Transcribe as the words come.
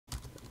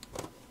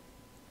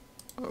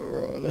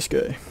Alright, let's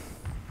go.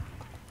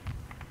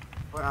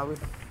 Where are we?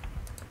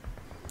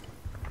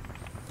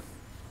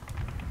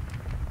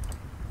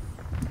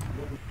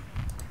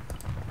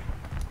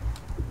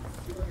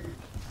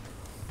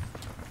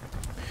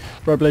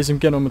 Right, Blaze, I'm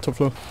getting on the top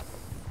floor.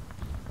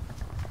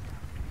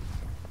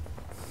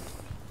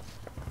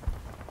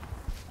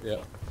 Yeah.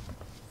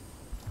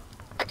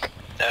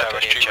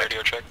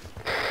 Radio check.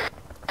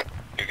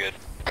 You're good.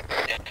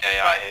 Yeah,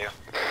 I hear you.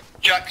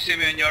 Jack,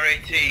 Simi on your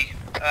AT.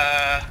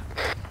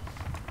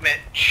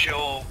 Mitch,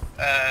 or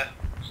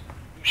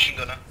machine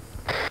gunner.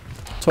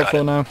 Top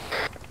floor now. Do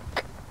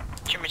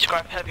you want me to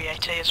grab heavy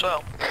AT as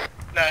well?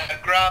 No,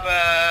 grab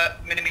a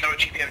mini or a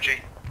GPMG.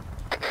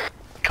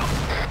 Cool.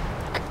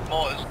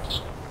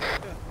 Mortars.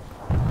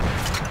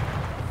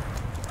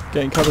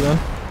 Getting cover then.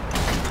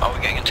 Are we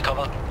getting into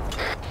cover?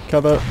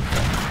 Cover.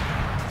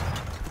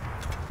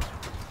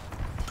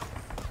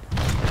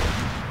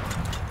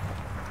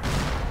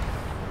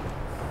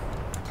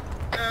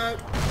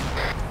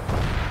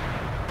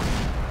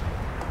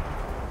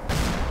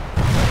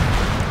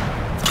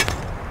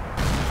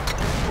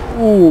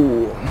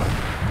 Ooh.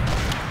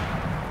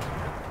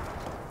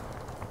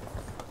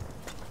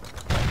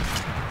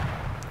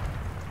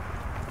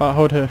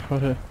 Hold here,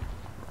 hold here.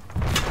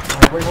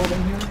 Are we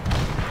holding here?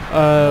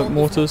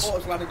 Mortars.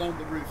 Mortars landing on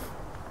the roof.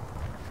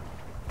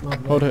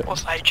 Hold it.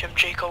 What's the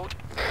HMG called?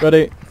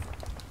 Ready.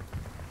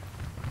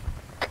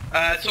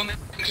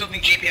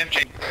 Something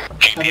GPMG.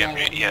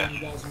 GPMG, yeah.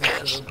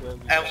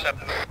 L7.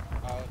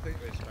 I think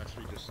it's best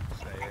we just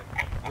stay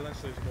in.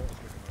 Unless those mortars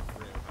become a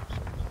real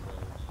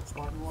absolute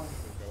Spartan 1.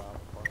 we'll go out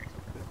and find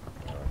something.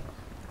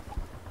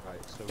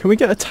 Right, so Can we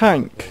get a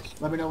tank?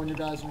 Let me know when you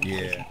guys are in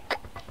position.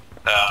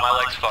 My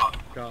leg's fucked.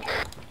 Can't.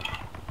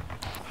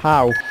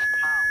 How?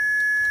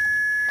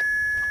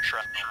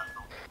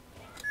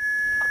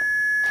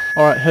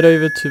 Alright, head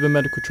over to the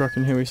medical truck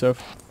and heal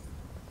yourself.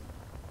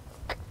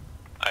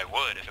 I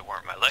would if it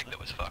weren't my leg that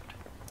was fucked.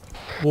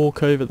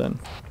 Walk over then.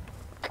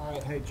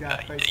 Alright, hey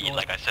Jack, face north.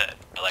 Like I said,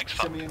 my leg's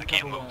fucked. Send me in I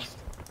can't cover move. west.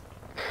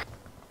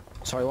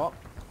 Sorry, what?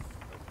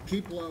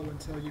 Keep low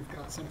until you've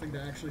got something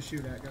to actually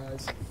shoot at,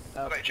 guys.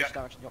 Wait, Which Jack.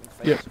 direction you got me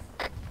to Yep. face?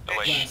 Oh,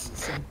 wait.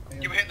 West,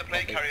 You hit the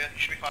plane carrier, you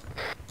should be fine.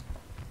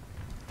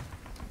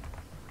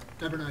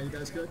 Never know, you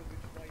guys good?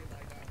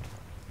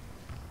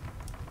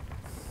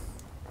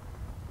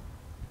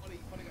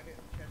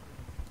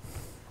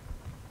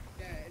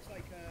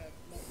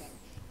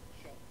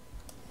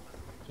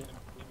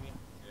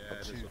 Yeah,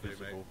 this will do,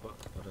 mate.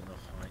 But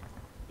enough height.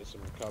 There's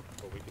some cover,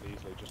 but we can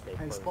easily just go Hey,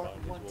 prone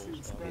Spartan behind 1, these 2,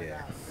 walls. spread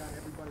Yeah. out. You got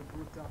everybody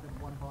grouped up in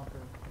one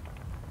bunker.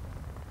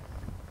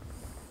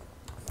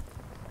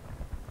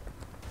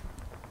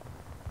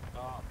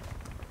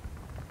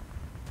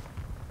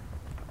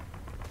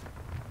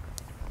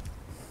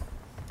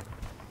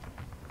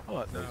 I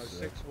like No, those.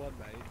 6-1,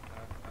 mate.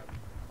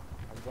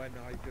 And when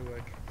I do a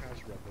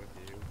CAS run with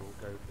you, we'll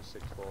go for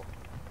 6-4.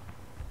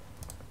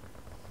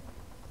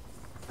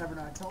 Never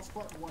mind, tell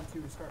Spartan 1,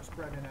 2 to start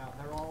spreading out.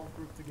 They're all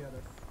grouped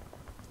together.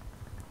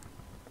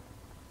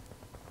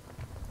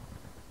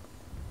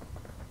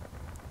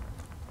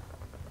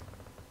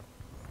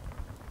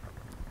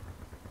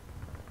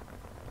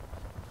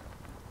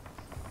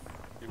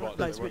 You want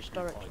Guys, they won't which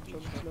group direction IDs. do you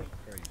want me to look?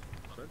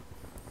 Sorry?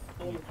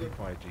 All of Group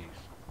the IDs.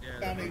 Yeah,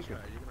 Standing. that's right.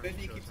 You're gonna have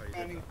to show us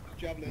how you do that.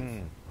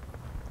 javelins.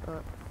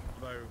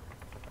 Although,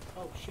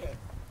 Oh shit.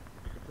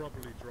 you could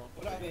probably drop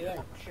What are they?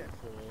 Oh, shit.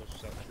 4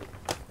 section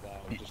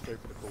while just go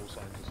for the call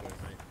signs or something,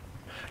 mate.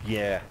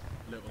 Yeah.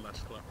 Little less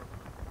clever.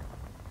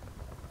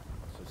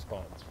 So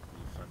Spartans for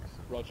the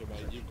offensive. Roger,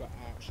 mate. You've got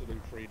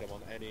absolute freedom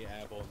on any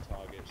airborne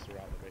targets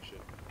throughout the mission.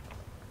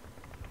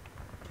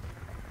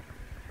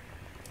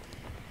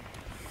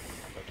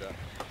 Roger.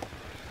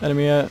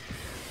 Enemy out.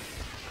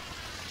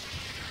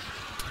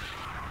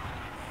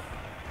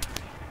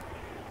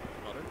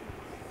 Got it?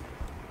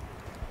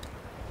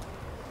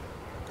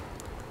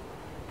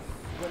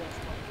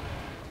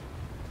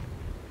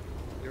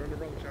 You're on the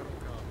wrong channel,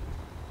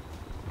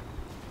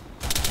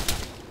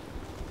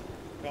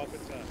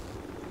 Carpenter.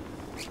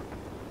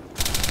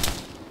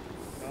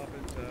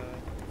 Carpenter.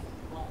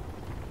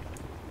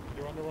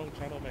 You're on the wrong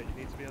channel, mate.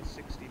 You need to be on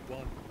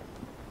 61.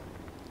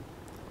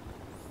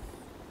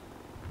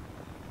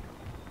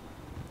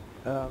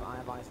 I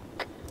have eyes.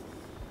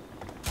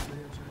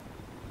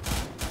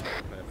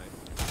 There, mate.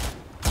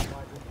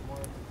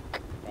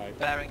 Right.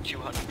 Bearing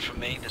 200 from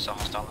me, there's a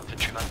hostile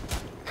infantryman.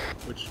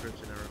 Which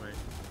script's in error, mate?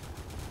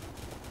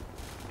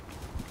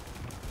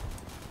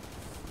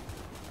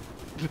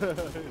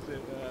 Is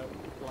it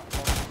Black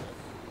Box?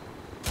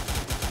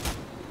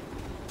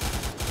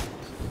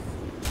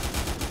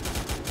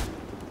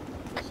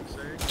 What's it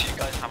saying? Do you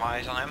guys have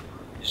eyes on him?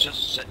 He's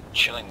just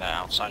chilling there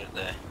outside of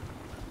the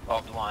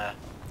wire.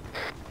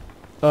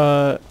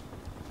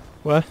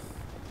 Where?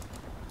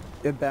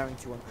 You're bearing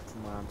 200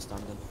 from where I'm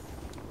standing.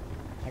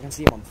 I can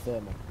see him on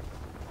thermal.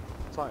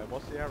 Titan,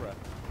 what's the error?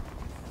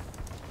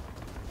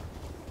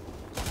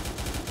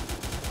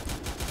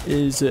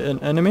 Is it an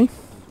enemy?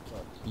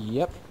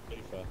 Yep.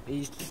 Beaver.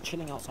 He's just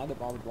chilling outside the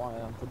barbed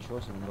wire. I'm pretty sure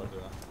something. Don't do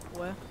that.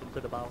 Where?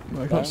 Bit about.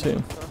 I can't see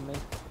him.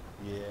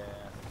 Yeah.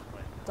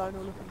 Don't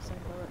all look in the same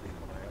direction.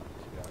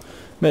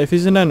 Mate, if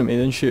he's an enemy,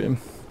 then shoot him.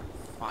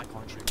 I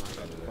can't shoot my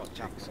gun. Got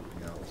Jack.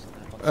 Something else.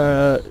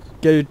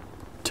 Go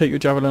take your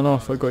javelin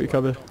off. I got you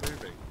covered.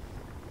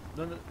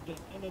 Not moving.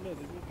 No, they will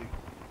be.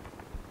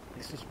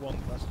 It's just one.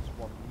 That's just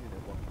one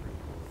unit, one group.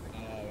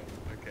 Oh,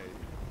 okay.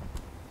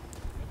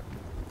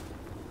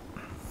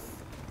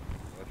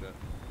 Roger.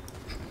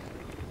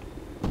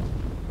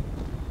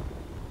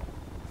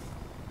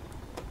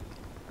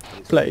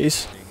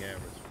 Blaze,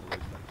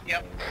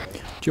 Yep.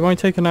 do you mind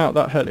taking out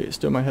that heli? It's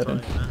still my head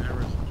in.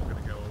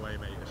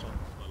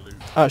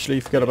 Actually,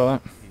 forget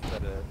about that.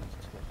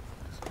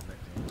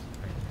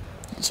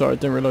 Sorry, I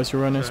didn't realise you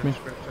were right next to me.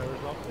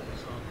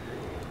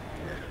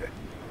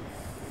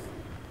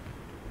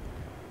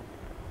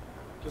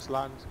 Just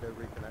land, go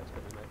reconnect,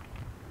 get me, mate.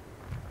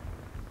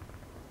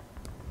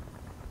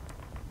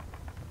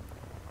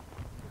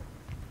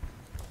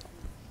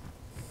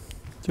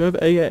 Do you have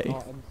AA?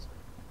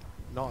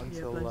 Not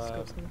until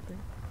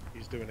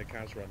he's doing a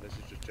CAS run. This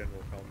is just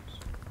general comms.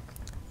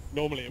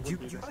 Normally it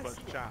wouldn't be this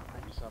much chat.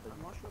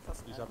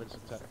 He's having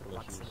some technical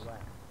issues.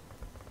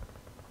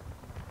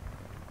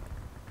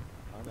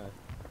 I know.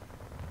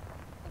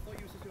 I thought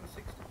you were just doing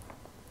 60.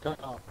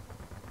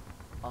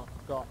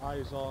 I've got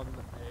eyes on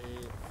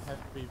a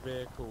heavy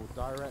vehicle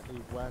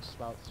directly west,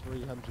 about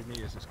 300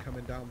 meters. It's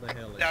coming down the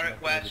hill. Direct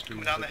west,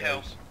 coming down the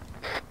hill.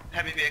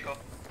 Heavy vehicle.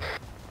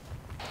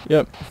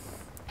 Yep.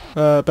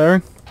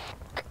 Bearing?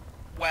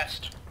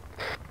 West.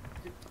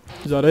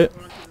 Is that it?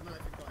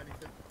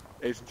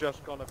 It's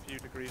just gone a few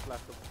degrees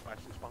left of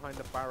west. It's behind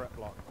the barrack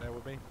block. Bear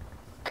with me.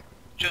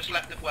 Just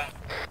left of west.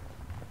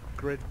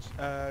 Grid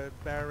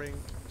bearing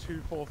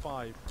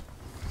 245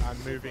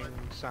 and moving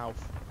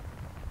south.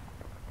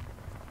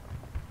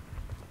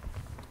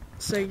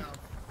 See, I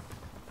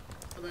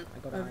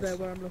got over eyes. there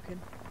where I'm looking,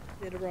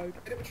 near the road.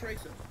 Hit it with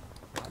tracer.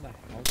 Yeah,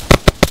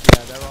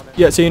 they're on it.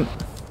 Yeah, seen.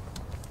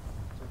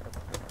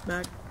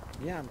 Mag.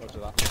 Yeah, I'm Roger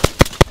that.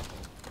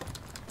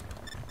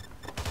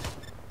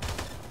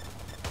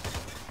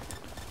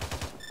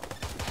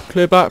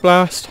 Clear back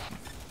blast.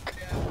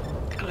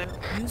 Clear.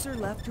 User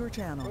left your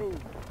channel.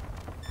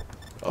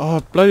 Oh, I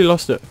bloody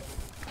lost it.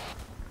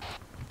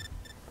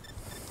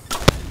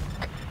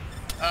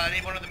 I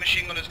need one of the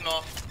machine gunners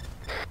north.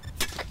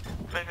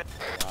 Moving.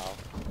 Wow.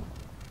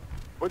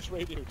 Which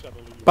radio channel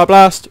are you? Back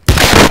blast.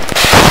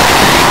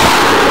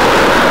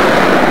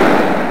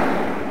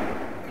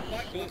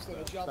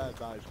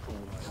 That is cool.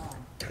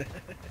 I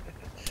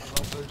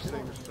love those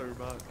things so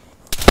much.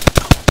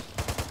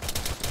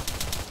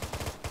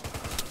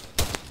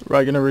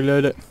 Right, gonna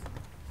reload it.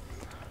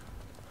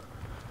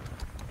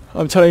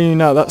 I'm telling you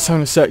now, that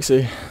sounded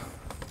sexy.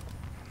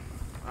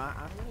 I'm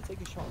gonna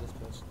take a shot at this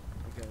person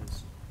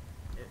because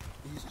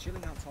he's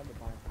chilling outside the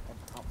bar.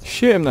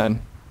 Shoot him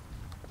then.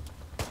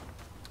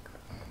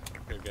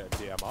 I'm gonna get a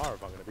DMR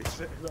if I'm gonna be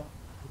sitting there.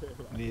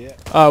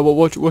 Yeah. Well,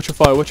 watch your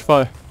fire, watch your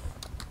fire.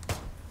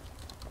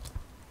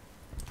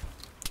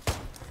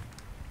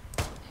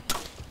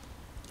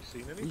 You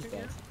seen He's anything dead.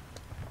 yet?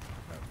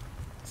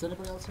 Is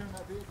anybody else here in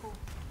that vehicle?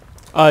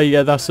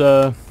 Yeah, that's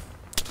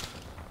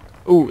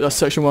ooh, that's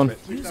section 1.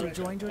 User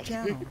joined your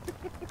channel.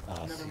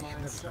 Never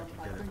mind. Some,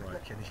 I think that, I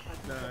think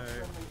No. that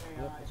friendly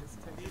AI just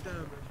takes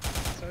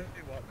Tell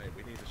you what, mate,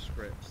 we need a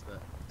script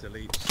that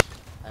deletes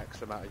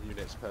X amount of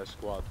units per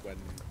squad when...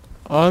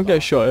 I'll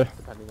get shot here.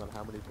 Depending on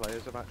how many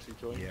players have actually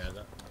joined. Yeah,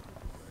 that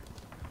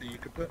you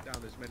could put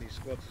down as many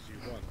squads as you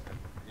want, and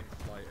if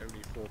like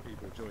only 4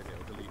 people join,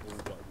 it'll delete all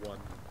but 1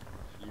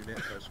 unit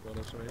per squad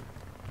or something.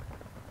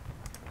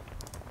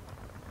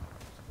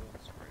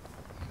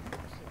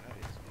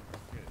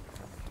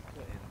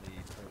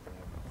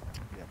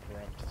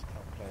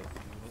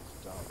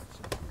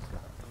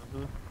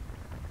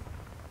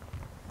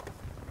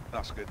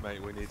 That's good,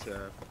 mate. We need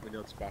to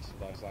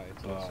bastardise that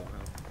into it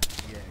somehow.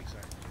 Yeah,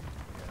 exactly.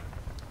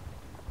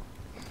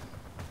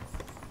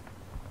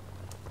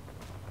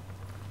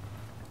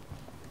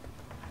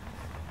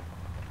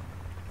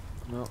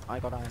 No, I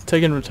got eyes.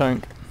 Taking the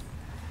tank.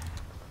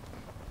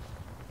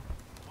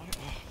 Oh,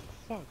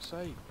 fuck's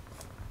sake.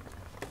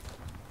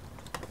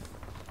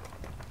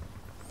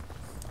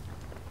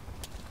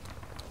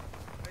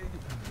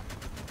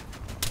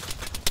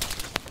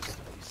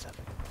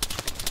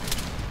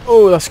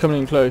 Oh, that's coming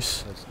in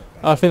close.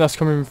 I think that's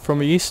coming from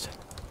the east.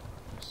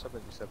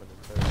 77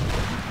 and 30.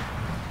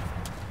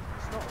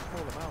 It's not a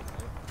small amount,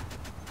 mate.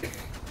 I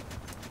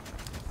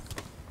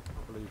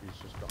can't believe he's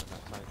just got in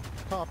that tank.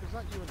 Carp, is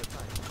that you in the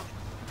tank?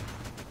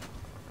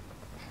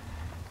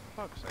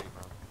 Fuck's sake,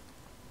 man.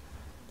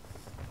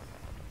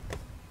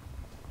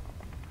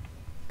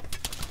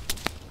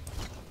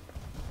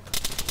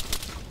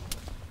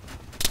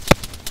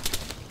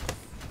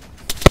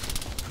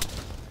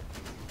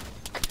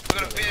 We're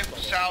gonna vehicle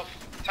south,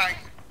 tank.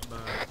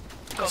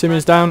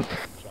 Simmons down. Shot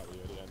you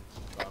at the end,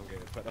 but I'm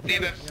getting fed up.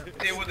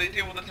 Deal with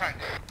the tank.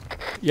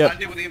 Yep, I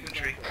deal with the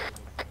infantry.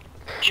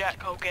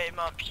 Jack, I'll get him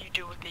up. You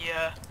deal with the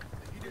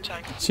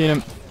tank. seen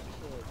him.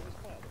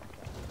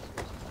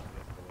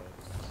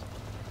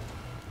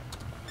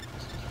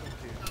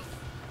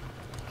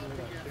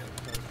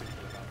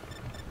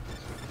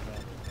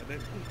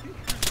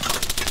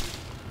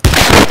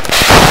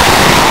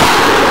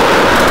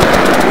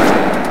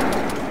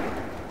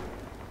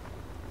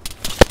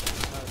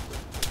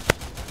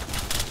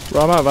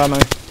 Right, I'm out of ammo.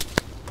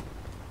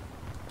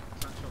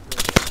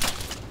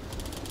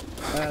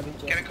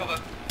 Get a cover.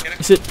 Get a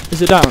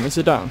Is it down? Is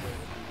it down?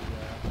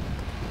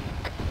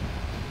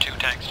 2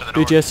 tanks to the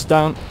north. BGS is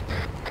down.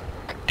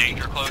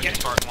 Danger close to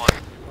Spartan 1.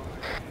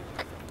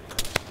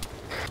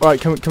 Right,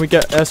 can we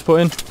get air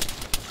support in?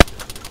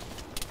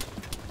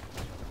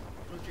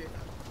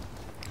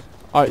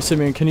 Alright,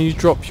 Simeon, can you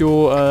drop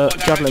your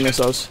javelin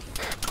missiles?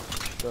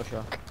 Sure.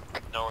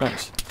 No worries.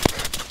 Thanks.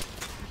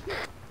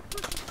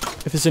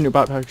 If it's in your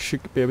backpack, you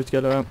should be able to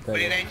get it out. We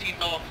need 18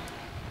 north.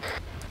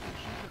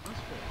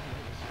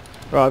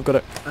 Right, I've got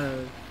it.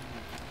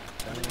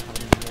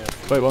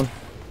 Wait one.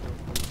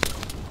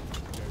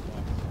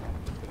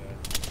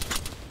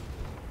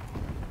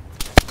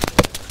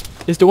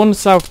 Is the one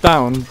south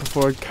down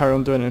before I carry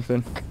on doing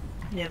anything?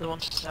 Yeah, the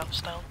one's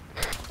south's down.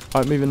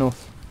 Alright, moving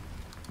north.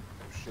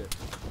 Oh shit.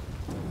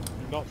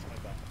 You're not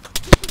like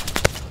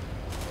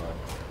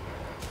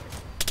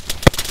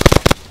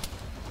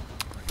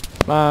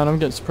that. Man, I'm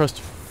getting suppressed.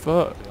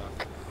 Fuck.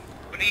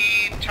 We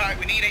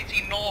need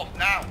 18 north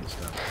now.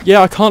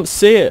 Yeah, I can't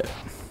see it.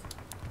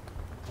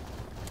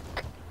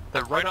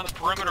 They're right on the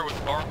perimeter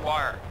with barbed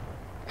wire.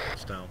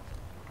 It's down.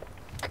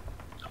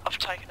 I've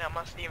taken out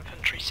most of the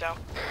infantry south.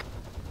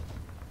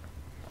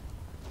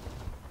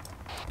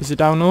 Is it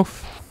down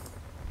north?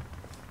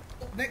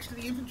 Next to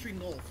the infantry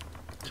north.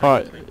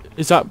 Alright,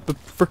 is that the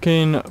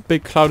freaking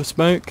big cloud of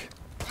smoke?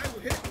 I will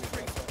hit the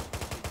tree.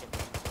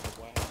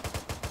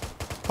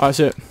 Alright, that's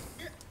it.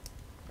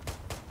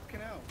 Fucking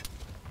hell.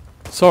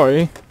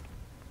 Sorry. In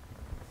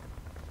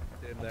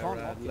there, can't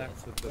lock it.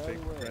 left of the Very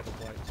big weird. red and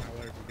white tower,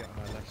 if you get on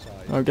my left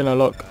side. I'm gonna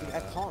lock. I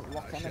can't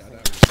lock shit, I anything.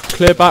 know.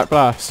 Clear back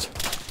blast.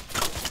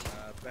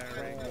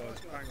 Bearing was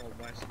bang on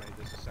west, mate.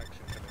 There's a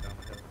section coming down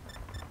the hill.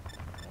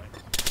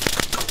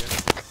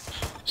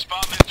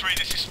 Spartan 3,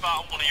 this is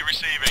Spartan 1, are you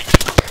receiving?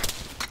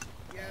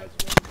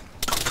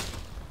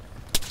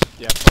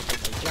 Jack,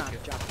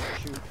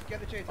 shoot. Get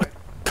the chase.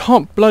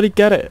 Can't bloody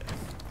get it.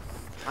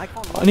 I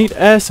can't I need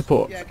air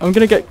support. Yeah, I'm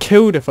gonna get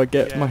killed if I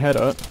get my head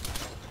up.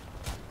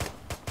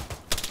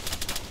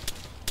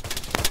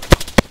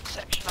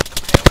 Section up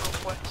the hill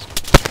northwest.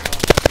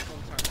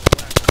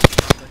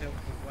 Contact the hill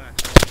from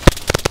west.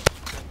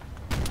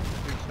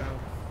 Boots down.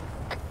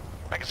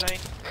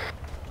 Magazine.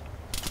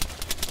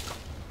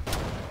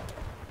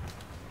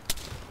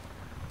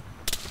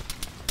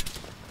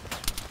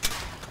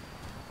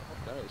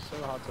 No, it's so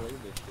hard to aim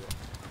this shit.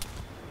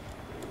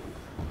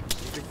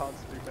 You can't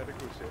do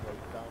medical shit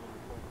like down on the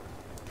corner.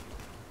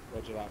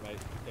 Roger that,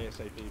 mate.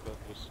 ASAP, but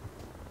just...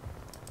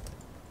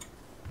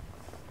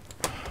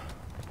 Come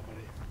on,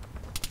 mate.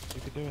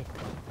 You can do it.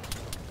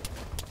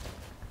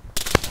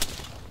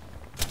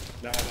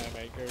 No,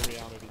 mate. Go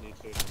rearm if you need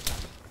to.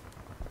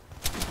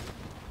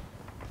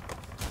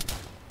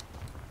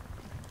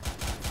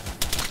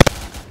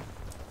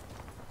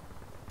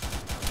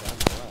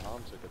 My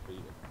arms are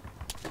defeated.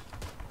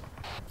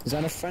 Is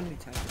that a friendly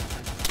tank?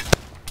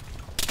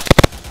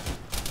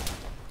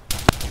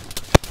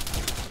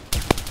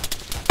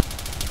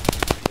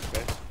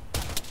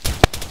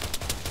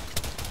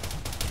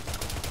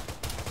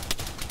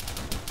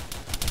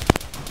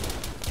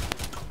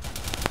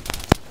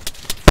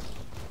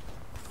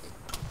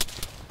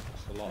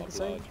 That's a lot of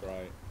blood,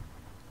 right?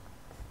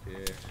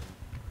 Yeah.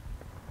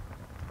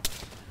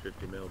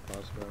 50 mil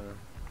plasma.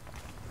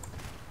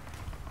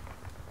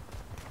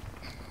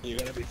 You're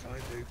gonna be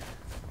fine, dude.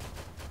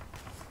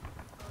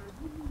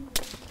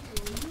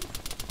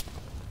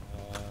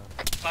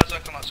 Lads,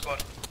 come on,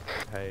 squad.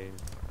 Pain.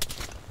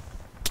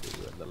 You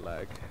in the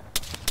leg.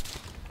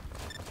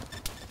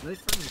 Are they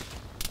friendly?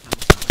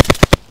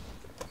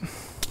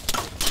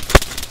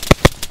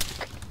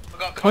 We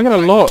got Can I get a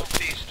lot?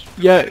 northeast.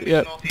 Yeah, Enemies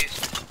yeah. Northeast.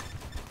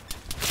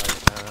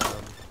 Right,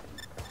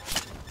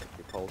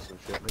 your pulse and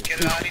shit, mate. Get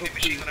it, I need a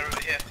machine gunner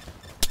over here.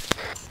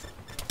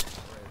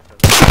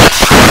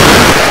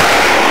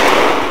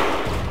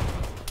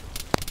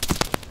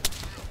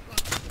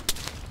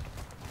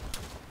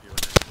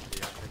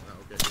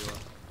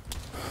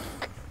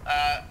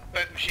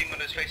 Both machine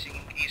gunners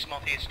facing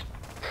east-northeast.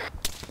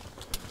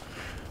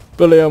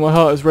 Bully, my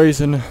heart is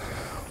raising.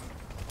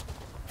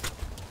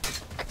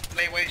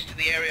 Lay waste to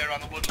the area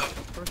around the woodland.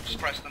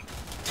 Suppress them.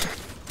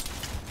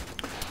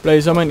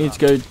 Blaze, I might need to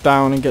go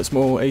down and get some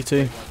more AT.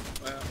 If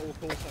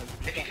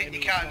you think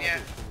you can,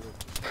 yeah.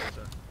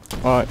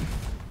 Alright.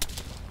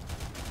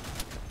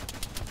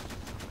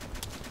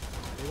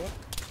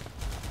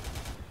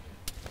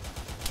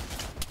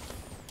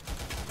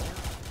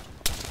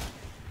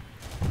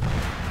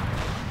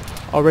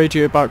 I'll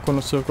radio back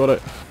once I've got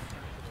it.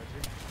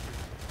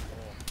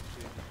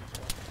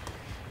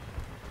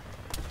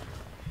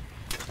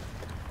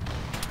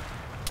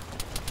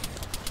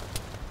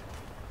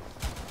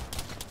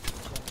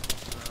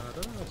 I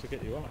don't know how to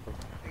get you up.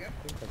 I got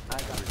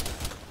it.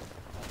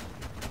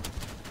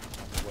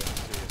 Wait and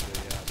see if the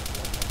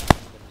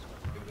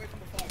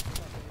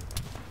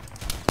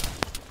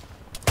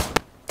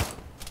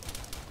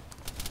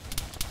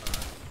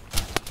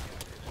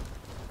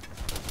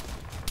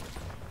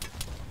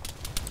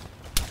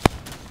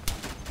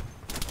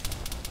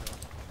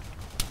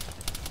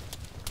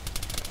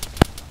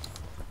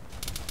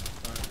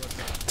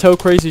tell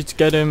Crazy to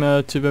get him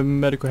to the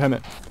medical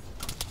helmet.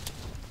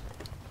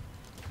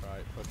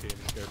 Right, fuck him,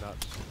 go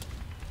nuts.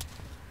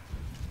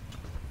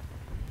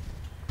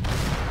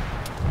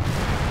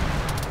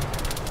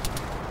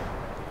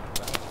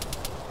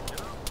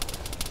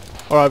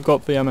 Alright, I've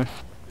got the ammo.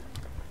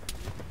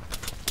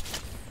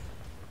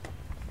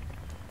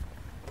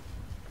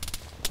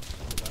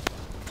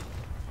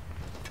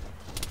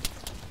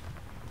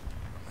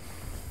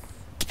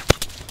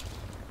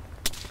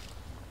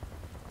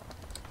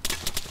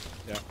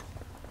 Yeah.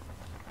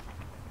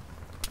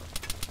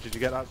 Did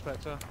you get that,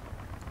 Spectre?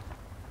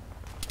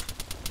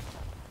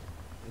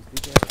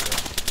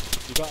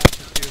 You got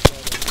access to your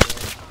server.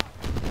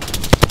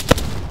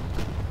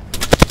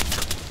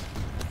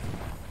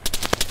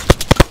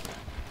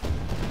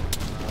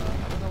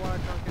 I don't know why I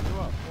can't get you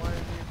up. Why are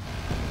you...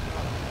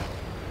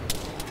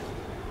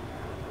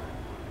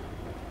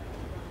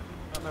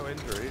 Got no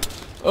injuries.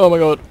 Oh my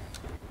god.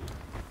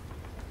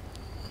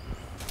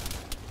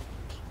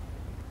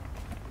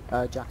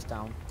 Jack's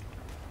down.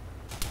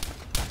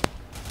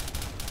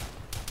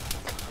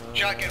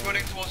 Jack, get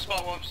running towards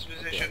spot one's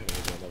position.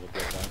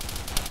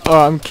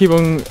 Alright, I'm keep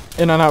on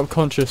in and out of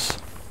conscious.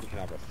 You can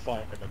have a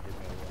fight with every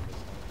one this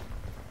time.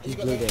 He's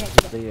bleeding.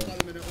 He's bleeding.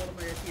 Another minute, one of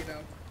my AP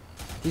down.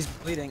 He's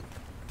bleeding.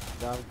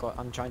 Yeah,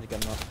 I'm trying to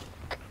get him up.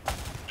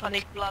 I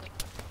need blood.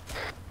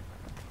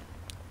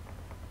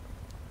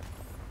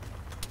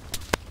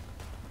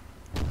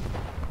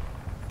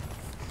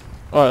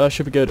 Alright, that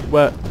should be good.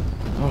 Where?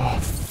 Oh,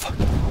 fuck.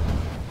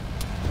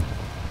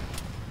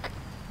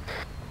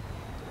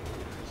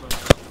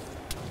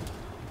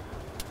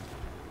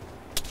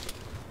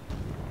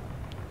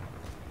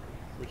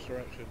 Which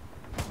direction?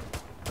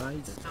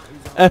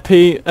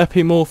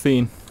 Epi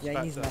morphine. Yeah,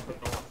 he needs an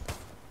epic.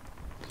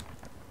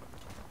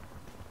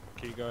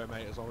 Keep going,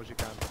 mate, as long as you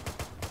can.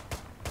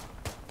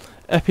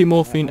 Epi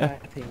morphine. I'm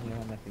epping you,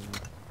 I'm epping you.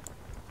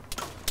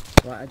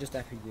 Right, I just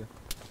epied you.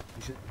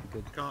 You should be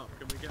good. Can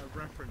we get a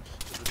reference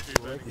to the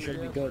two You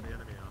should be good. the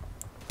enemy are?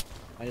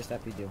 I just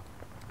epied you.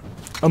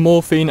 A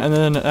morphine and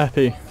then an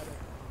epi.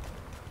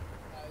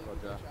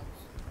 Roger.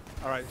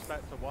 Alright,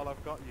 Spectre, while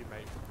I've got you,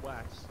 mate,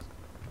 west,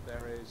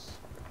 there is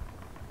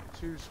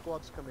 2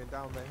 squads coming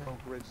down the hill,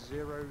 grid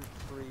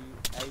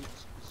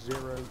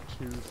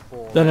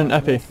 038024. Then an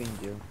epi.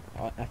 Morphined you.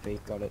 Epi,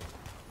 got it.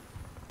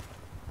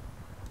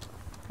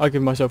 I'll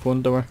give myself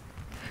one, don't worry.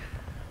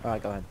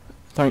 Alright, go ahead.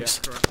 Thanks.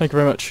 Yeah, correct. Thank you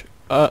very much.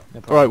 No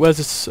problem. Alright, where's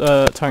this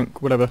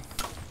tank? Whatever.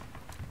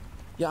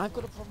 Yeah, I've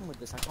got a problem with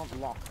this. I can't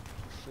lock.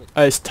 Shit.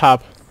 It's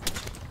tab.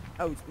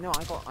 Oh no,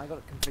 I got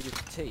it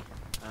configured to T,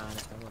 and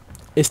it's not working.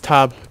 It's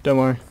tab. Don't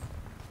worry.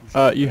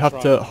 You have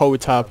to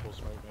hold tab.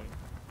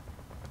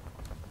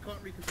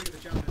 Can't reconfigure the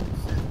jump.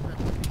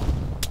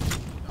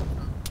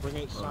 Bring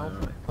it south,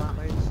 that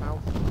mate,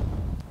 south.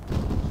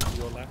 To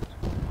your left.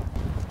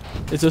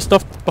 Is there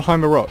stuff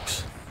behind the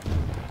rocks?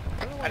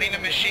 I need a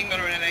machine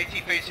gunner and an AT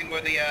facing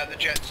where the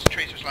jet's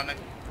trace was landing.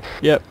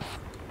 Yep.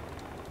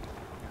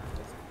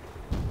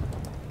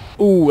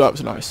 Ooh, that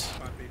was nice.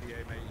 Bad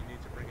BDA, mate, you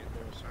need to bring it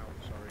more south,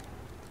 sorry.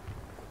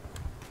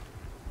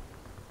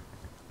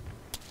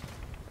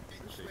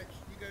 Switch,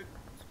 you go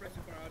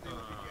suppressive fire, I'll do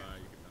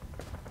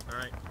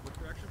Alright, which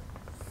direction?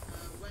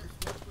 west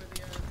where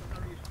the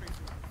Harriers trace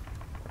lands.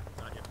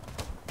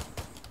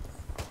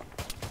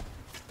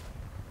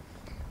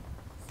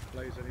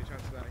 Blaze, any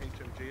chance of that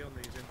HMG on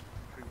these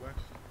infantry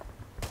west?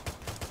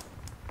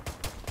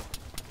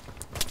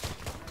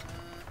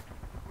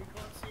 We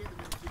can't see it at the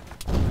minute.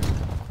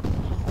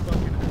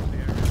 Fucking out the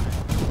area, mate.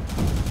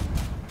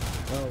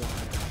 Oh,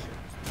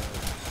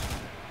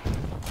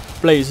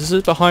 Blaze, this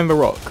is behind the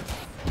rock.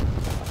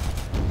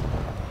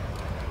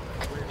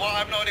 Well, I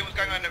have no idea what's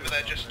going on over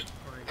there, just...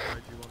 Try and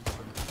guide you onto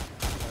them.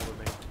 Bear with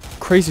me.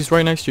 Crazy's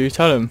right next to you.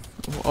 Tell him.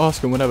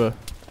 Ask him, whatever.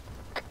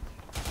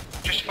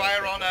 Just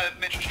fire on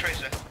Mitchell's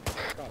tracer.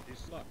 God, you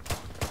suck.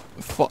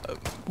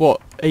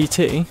 What? AT?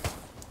 No,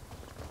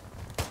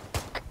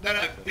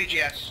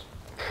 BGS.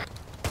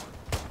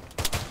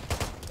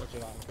 Roger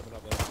that, I'm coming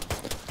up there.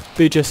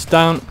 Be just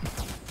down.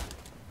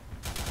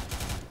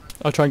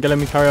 I'll try and get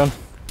him. Carry on.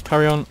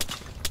 Carry on.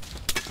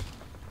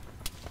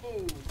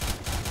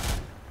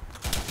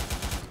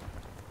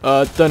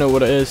 Don't know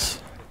what it is.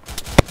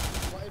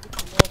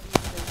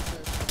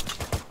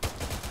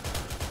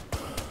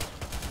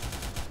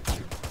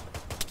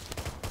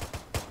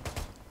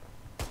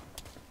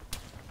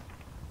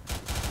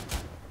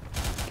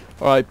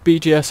 Alright,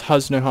 BGS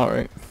has no heart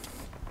rate.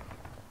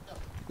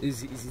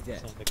 is he dead?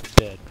 Sounds like he's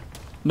dead.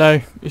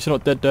 No, he's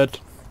not dead.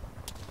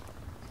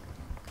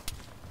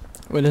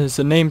 When there's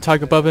a name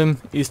tag above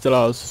him, he's still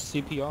ours.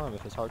 CPR him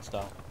if his heart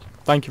stopped.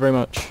 Thank you very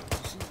much.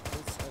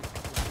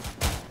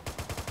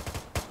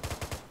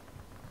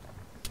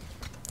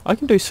 I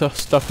can do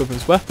stuff with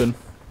his weapon.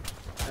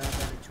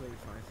 Damage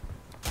 25.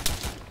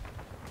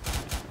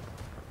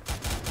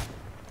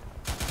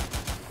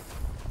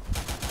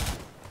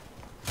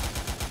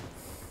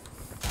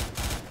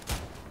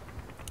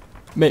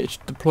 Mitch,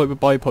 deploy the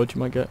bipod, you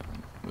might get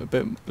a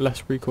bit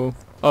less recoil.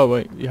 Oh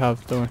wait, you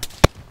have, don't worry.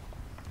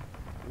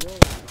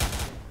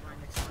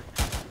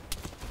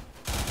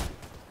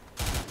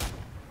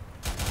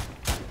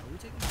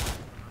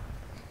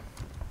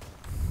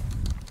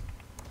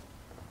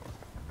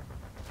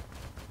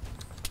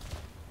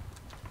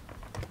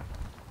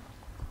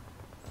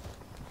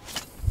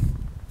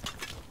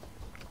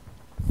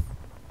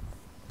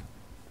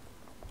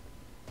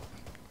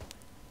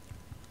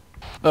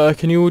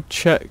 Can you all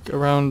check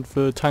around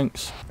for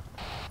tanks?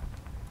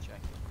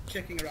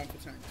 Checking around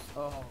for tanks.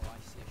 Oh, I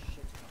see a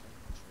shit ton of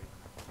infantry.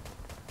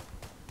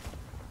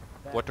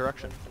 What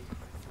direction?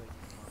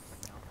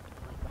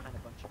 Behind a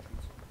bunch of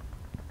trees.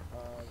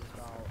 There's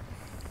about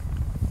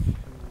 2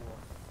 or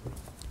 3.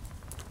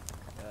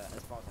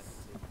 As far as I can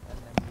see. And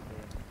then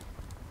moving.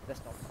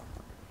 That's not far.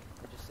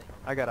 They're just sitting.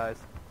 I got eyes.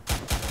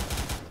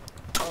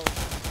 Oh.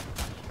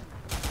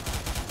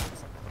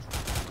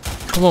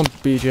 Come on,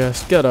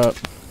 BGS, get up.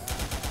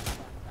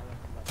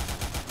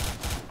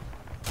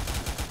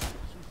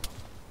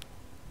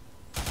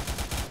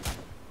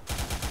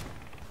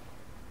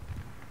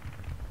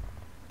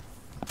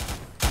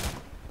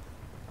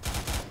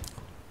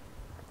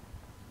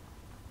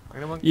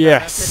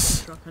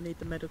 Yes. Truck, I need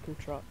the medical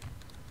truck.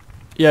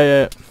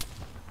 Yeah.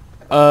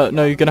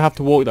 No, you're gonna have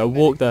to walk there.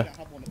 Walk there.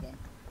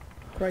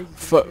 Crazy.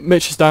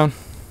 Mitch is down.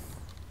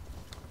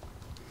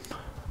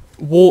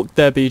 Walk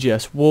there,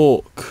 BGS.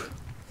 Walk.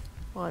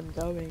 I'm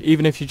going.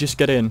 Even if you just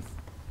get in.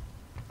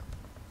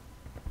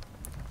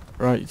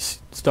 Right,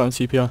 starting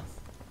CPR.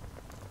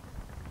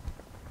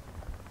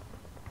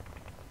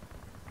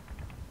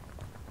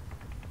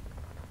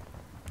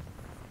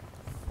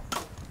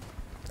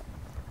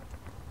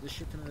 There's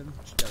shit ton of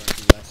infantry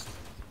directly west.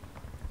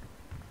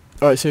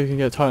 Alright, so you can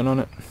get Titan on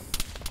it.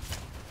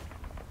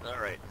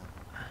 Alright.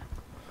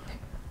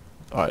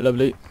 Alright,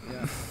 lovely.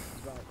 Yeah. It's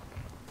about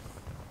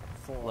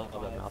 4 or Love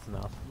it, 5 mouth to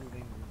mouth.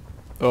 moving.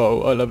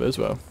 Oh, I love it as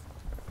well.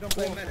 Don't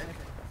play medic.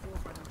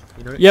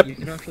 You know, Yep. you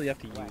don't actually have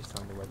to use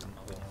some of the weapons.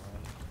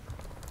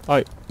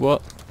 Alright,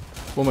 what?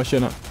 What am I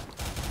shooting at?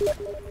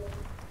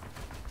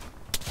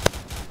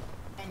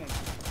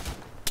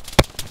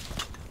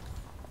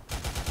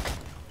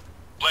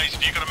 Blaze,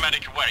 have you got a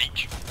medic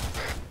awake?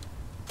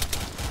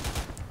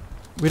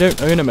 We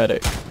don't own a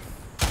medic.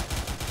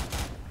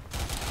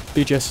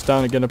 BGS is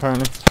down again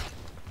apparently.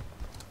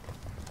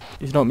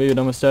 He's not moving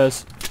down the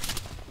stairs.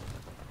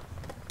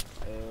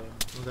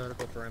 I'm going to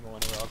go for ammo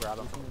anyway, I'll grab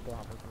him.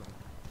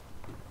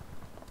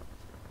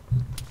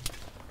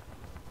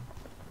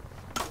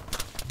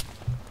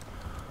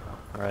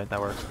 Alright, that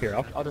works. Here,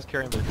 I'll just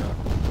carry him to the truck.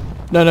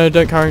 No,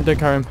 don't carry him,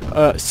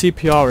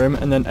 CPR him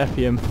and then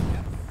epi him.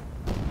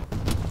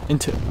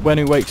 Into when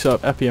he wakes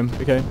up, epi him.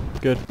 Okay,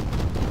 good.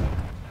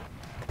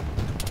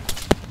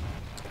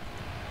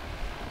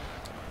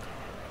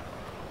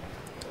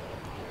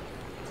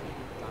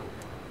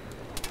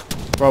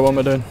 Right, what am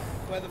I doing?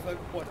 Where the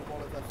focal point of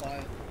all of their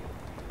fire.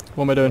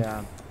 What am I doing?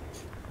 Yeah.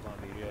 Come on,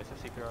 BGS,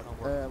 if CPR don't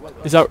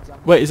work.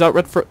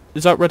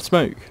 Is that red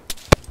smoke?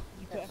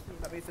 Yes,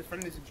 that means the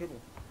friendly's in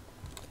trouble.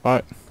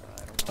 Right.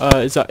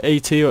 Is that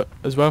AT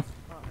as well?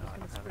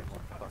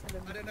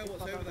 I don't know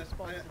what's over there.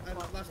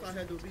 Last I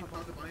heard there was being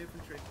planted by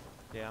infantry.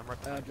 Yeah, I'm right.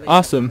 Blaze,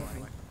 Awesome.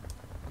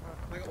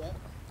 I got what?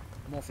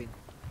 Morphine.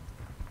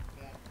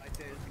 Yeah, I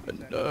did. You can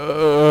say.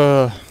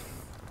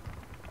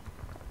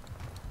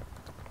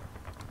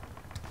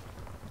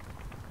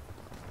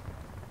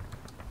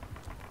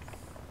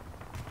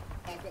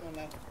 I've got one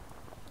left.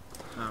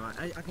 Alright,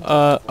 I can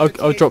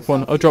I'll drop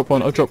one. I'll drop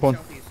one.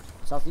 Southeast.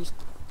 Southeast.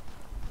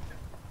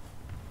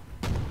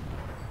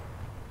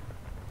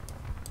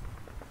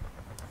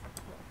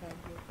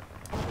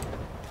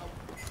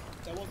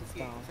 There was a CA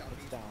Down,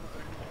 southeast. it's down.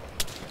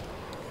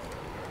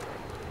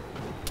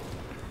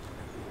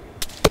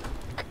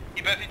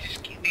 You both need to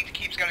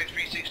keep scanning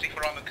 360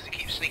 for armor because it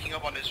keeps sneaking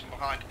up on us from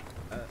behind.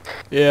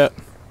 Yeah.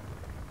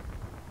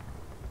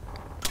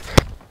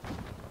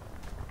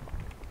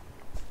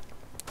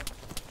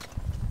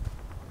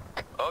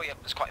 Oh, yep,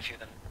 there's quite a few of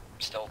them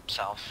still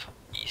south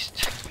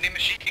east. We need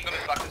machine gunners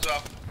back as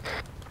well.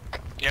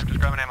 Yep, just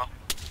grabbing ammo.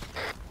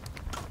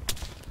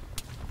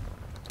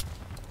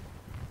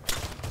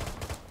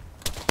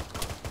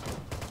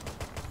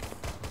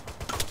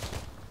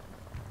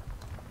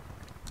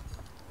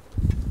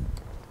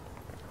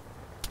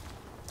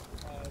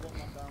 One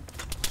man down.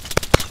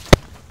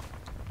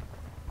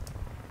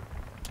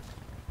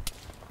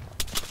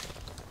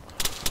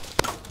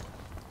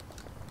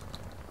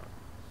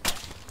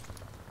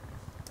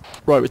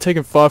 Right, we're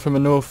taking fire from the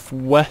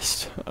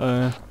northwest.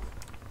 I'm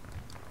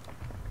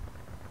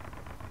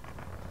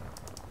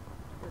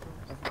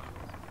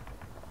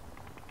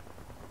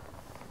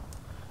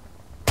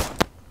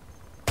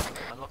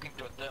looking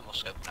through a thermal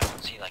scope and I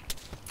can see like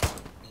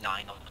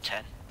 9 out of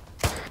 10.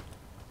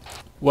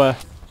 Where?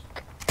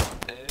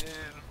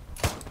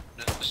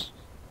 There's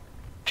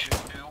 2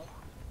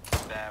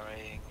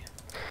 bearing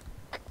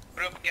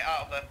Bro, get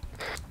out of there.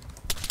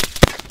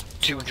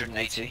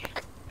 280.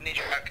 I need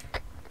you back.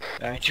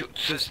 So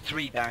there's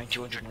 3 bearing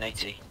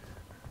 280.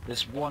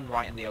 There's 1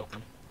 right in the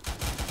open.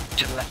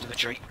 To the left of the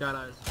tree. Got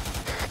eyes.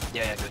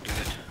 Yeah, good.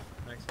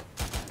 Thanks.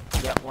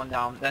 Yeah, 1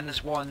 down. Then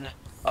there's 1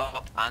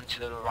 up and to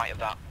the right of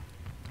that.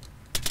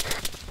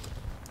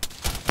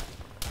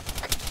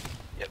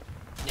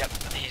 Yep,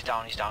 he's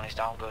down,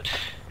 good.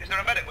 Is there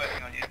a medic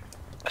working on you?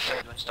 A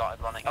 3rd one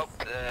started running. Oh,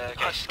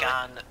 okay,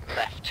 scan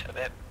left a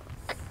bit.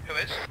 Who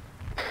is?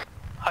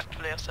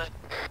 Hopefully, I said.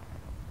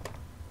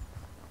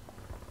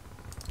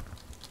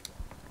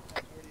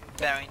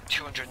 Bearing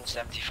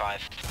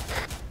 275.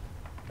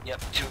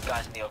 Yep, 2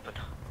 guys in the open.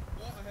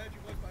 What? I heard you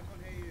guys, but I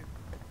can't hear you.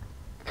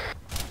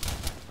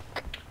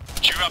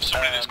 Do you have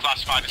somebody that's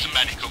classified as a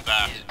medical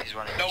there? He's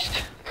running Nope.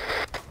 east.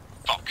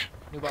 Fuck.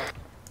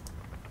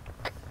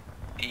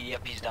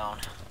 Yep, he's down.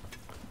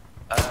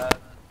 The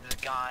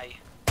guy...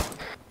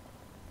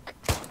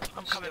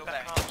 I'm coming still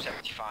back bearing up.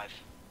 275.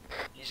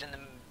 He's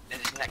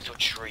he's next to a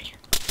tree.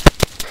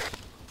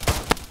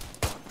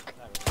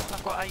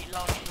 I've got 8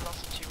 large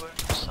velocity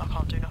wounds, I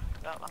can't do nothing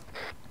about that.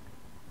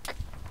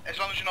 As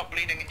long as you're not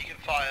bleeding and you can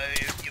fire,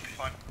 you'll be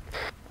fine.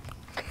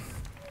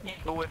 Yeah,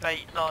 but with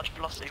 8 large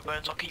velocity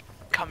wounds, I'll keep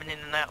coming in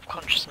and out of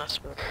consciousness,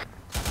 but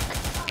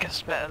I guess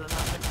it's better than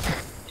nothing.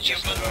 Your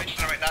blood will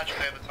regenerate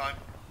naturally over time.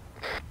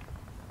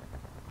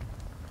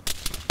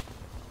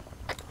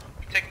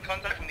 You're taking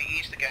contact from the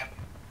east again.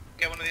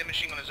 Get one of the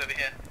machine gunners over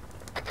here.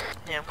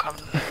 Yeah, I'm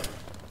coming.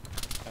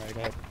 Alright, go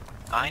ahead.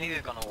 I need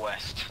to go gone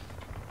west.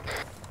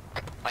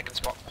 I can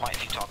spot quite a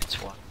few targets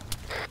for him.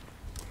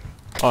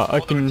 I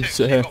can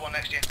sit here. Got one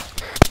next to you.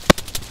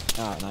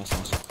 Ah, nice.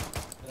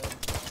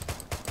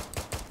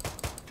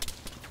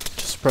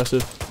 Just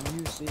suppressive.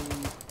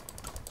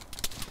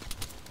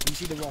 You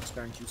see the rocks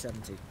bearing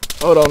 270?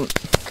 Hold on.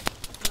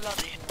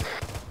 Bloody.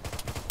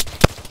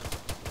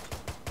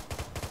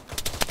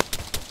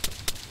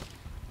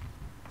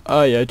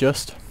 Oh yeah,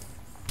 just.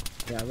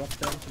 Yeah, rocks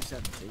bearing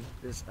 270.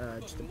 There's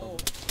just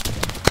above.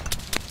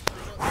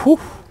 Whew.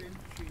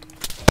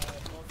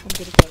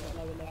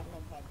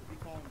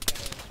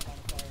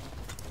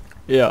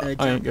 Yeah, I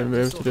ain't gonna be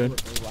able to do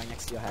it. Right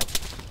next to your head.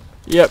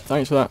 Yep,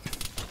 thanks for that.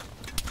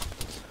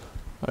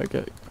 Alright,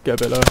 get a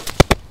bit lower.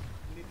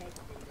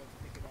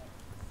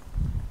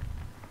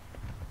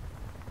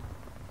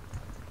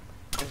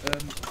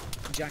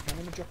 Jack, I'm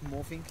gonna drop a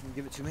morphine. Can you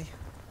give it to me?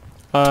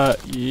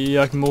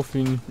 Yeah, I can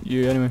morphine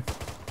you anyway.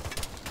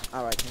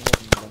 Alright, can you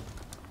morphine me then?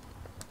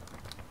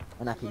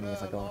 And happy me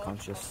if I go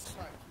unconscious.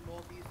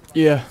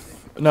 Yeah.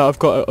 No, I've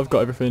got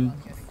everything.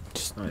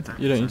 Just, Alright,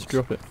 thanks. you don't need to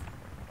drop it.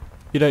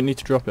 You don't need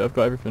to drop it. I've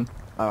got everything.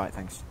 Alright,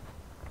 thanks.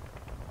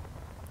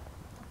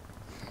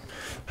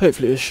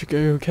 Hopefully this should go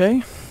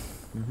okay.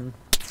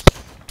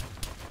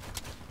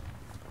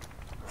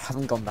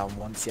 Haven't gone down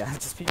once yet.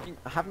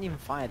 I haven't even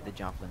fired the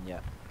javelin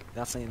yet.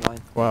 That's the annoying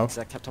thing. Wow. Because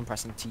I kept on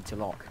pressing T to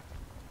lock.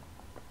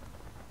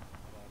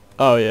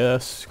 Oh yeah,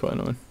 that's quite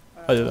annoying.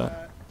 I did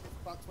that.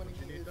 About 20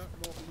 meters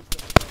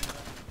northeast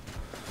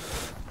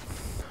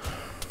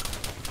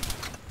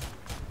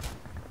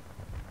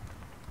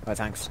Alright,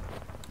 thanks.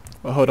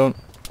 Well, hold on.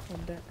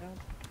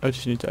 I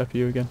just need to ep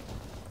you again.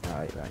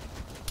 Alright, right.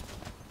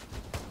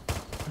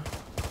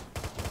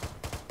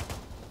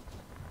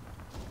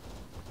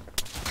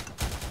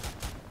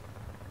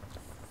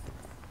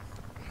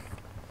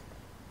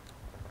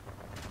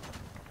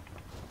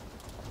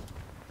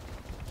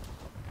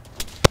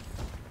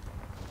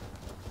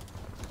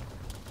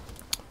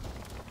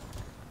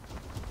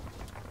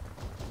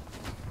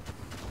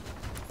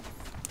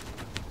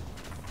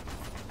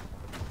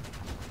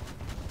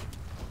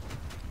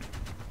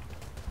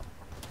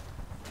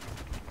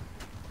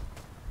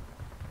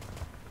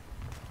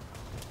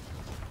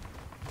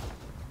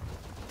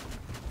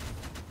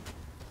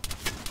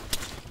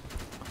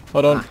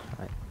 Hold on.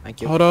 Right,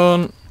 thank you. Hold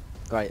on.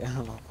 Right,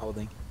 I'm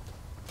holding.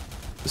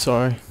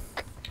 Sorry.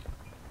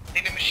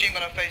 Need a machine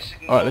gunner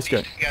facing Alright, let's go.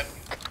 northeast again.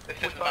 They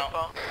fit them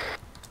out.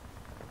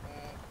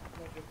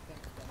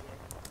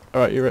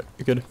 Alright, you're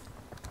good.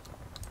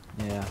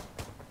 Yeah.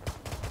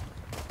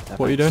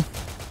 What are you doing?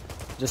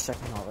 Just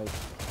checking out, right.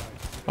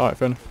 Alright,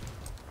 fair enough.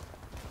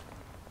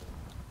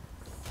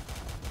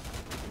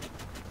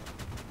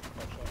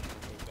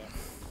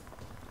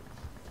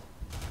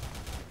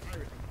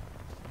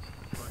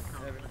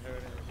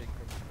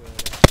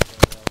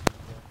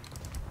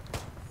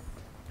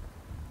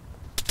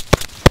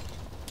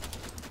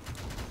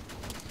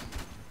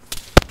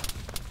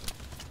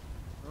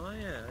 Oh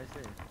yeah, I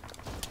see.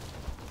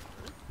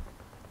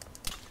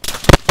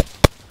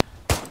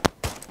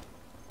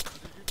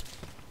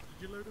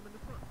 Did you load them in the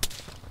front?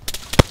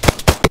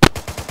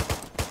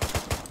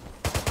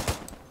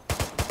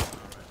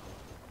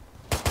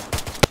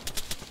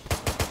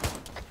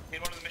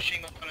 Need one of the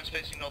machine gunners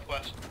facing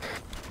northwest.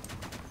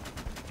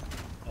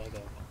 Hold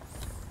on.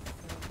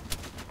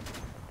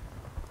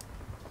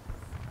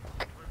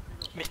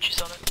 Mitch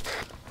is on it.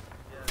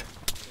 Yeah.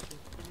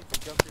 We need to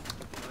jump into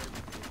the drone.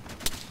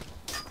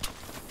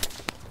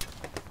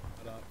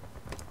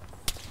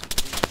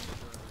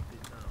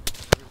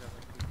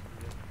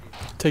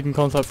 Taking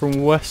contact from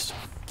west.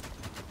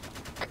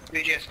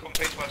 BGS, come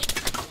face west.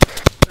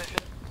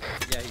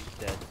 Yeah, he's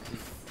dead.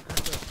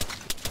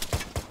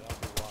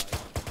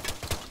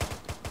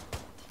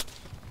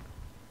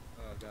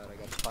 Oh god, I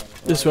got to find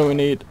it. This is what we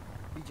need.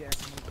 BJS,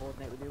 I'm gonna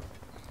coordinate with you.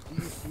 Do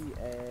you see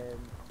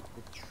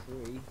the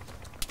tree?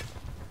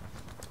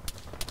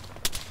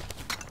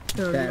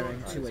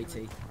 Bearing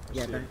 280.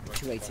 Yeah, bearing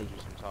 280.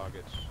 Some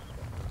targets.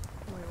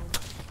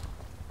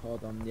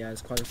 Hold on, yeah,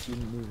 there's quite a few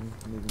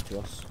moving to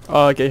us.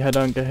 Oh, get your head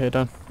down, get your head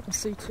down. I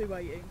see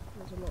 280.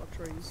 There's a lot of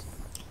trees.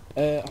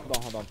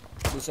 Hold on.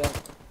 There's a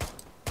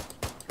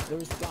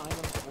guy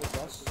running towards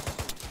us.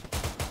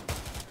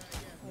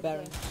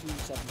 Bearing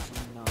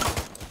 279.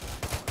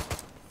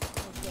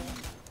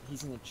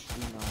 He's in a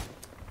tree now.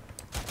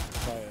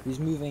 He's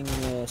moving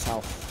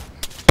south.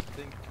 I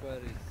think where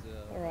is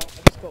Alright, I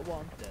just got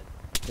one.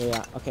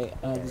 Yeah, okay,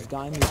 there's a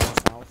guy moving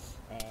south.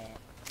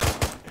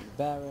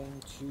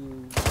 Bearing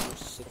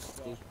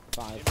 265.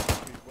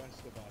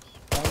 West of us.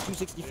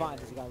 265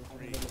 there's a guy in the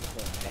middle of the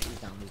field. Yeah, he's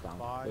down.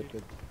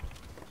 Good.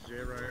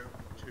 0,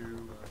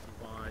 2,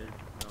 5,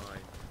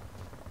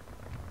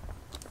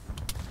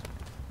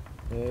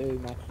 9. Oh,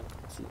 Mac.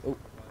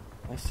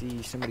 I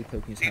see somebody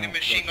poking his head. Enemy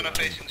machine gunner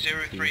facing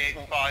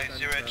 0385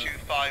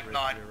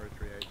 0259.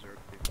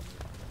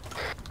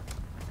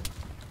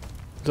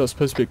 Is that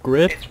supposed to be a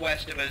grid? It's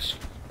west of us.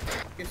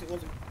 Guess it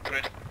wasn't.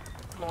 Grid.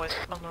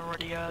 I'm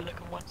already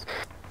looking west.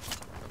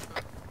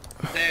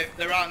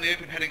 They're out in the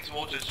open heading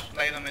towards us.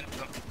 Lay them into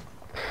them.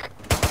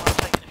 I'm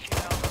taking a few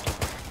out.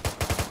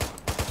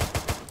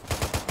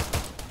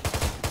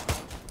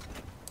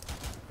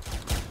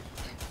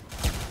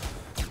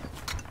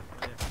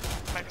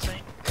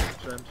 Magazine.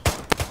 Send.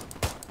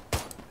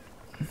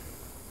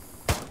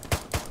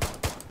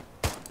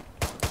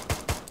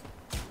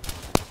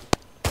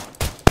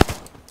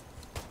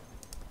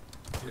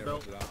 Yeah,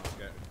 roger that. I'll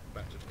get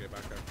better to get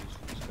back after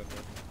this gun run.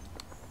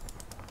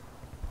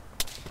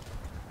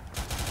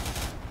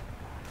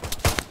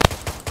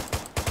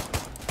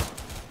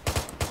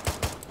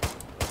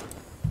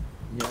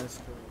 Yes.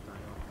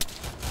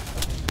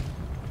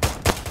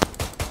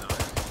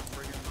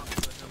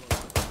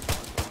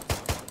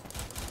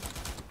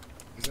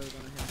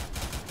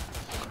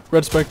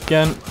 Red smoke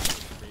again.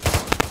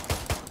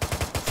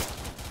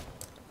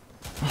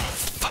 Oh,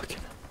 fucking.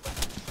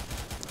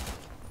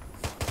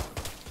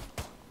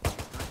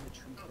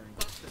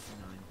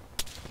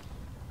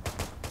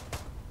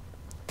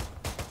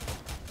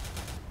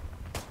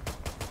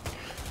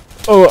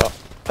 Oh,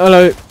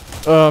 hello.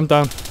 I'm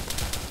down. The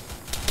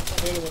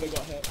other one that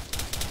got hit.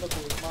 Look,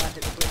 it was mine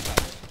hit the blink back.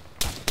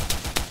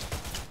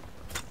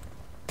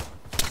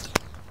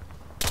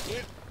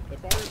 Yeah, they're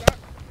firing back.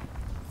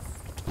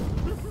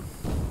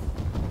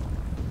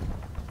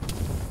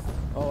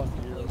 Oh, I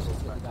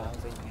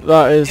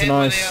That is Hit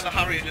nice. where the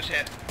Harrier just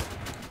hit.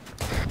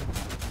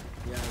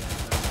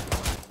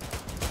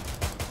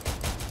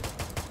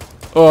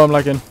 Oh, I'm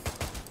lagging.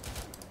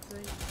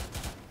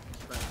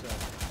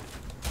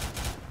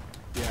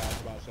 Yeah, I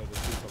was about to say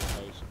there's people on the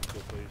base, so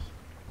please.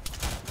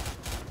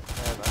 I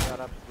got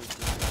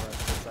absolutely no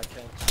rest I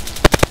can't.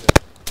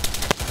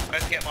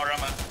 Let's get more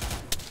ammo.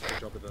 Good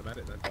job with the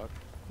medic then, bud.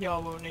 Yeah, I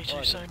will need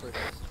to soon.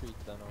 Street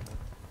then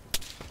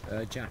on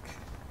it. Jack.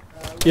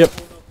 Yep.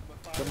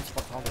 Got a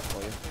spot target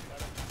for you.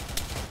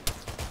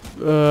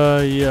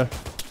 Yeah.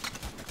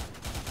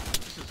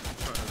 This is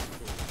kind of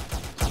cool.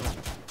 It's not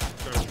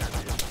very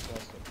heavy as a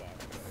cluster fire,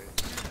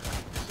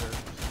 but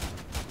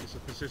it's a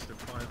persistent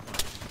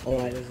firefight.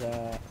 Alright, there's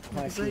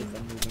quite a few of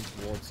them moving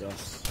towards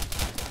us.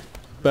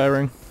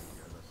 Bearing.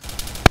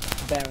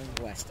 Bearing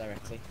west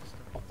directly.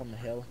 Up on the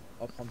hill.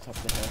 Up on top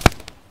of the hill.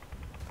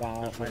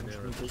 About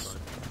 500 meters.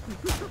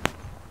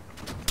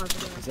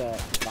 There's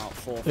about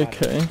 4 or 5.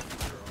 Okay.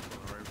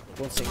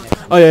 One sitting next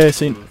to Oh yeah,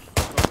 seen.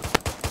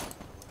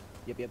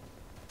 Yep.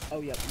 Oh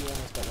yep, you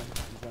almost got one.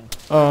 He's running.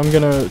 Oh, I'm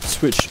gonna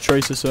switch to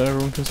tracer so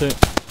everyone can see it.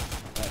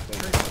 Right, wait.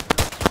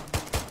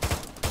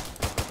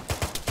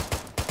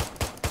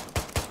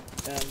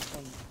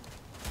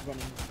 One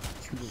running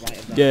to the right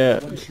of that. Yeah.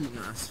 One shooting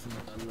at us from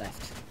the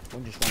left.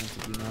 One just running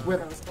to you now.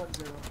 Widow, spot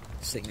 0.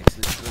 Sitting next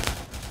to the tree.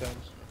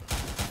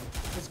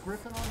 Is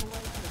Griffin on the way?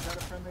 Is that a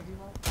friendly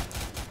helo?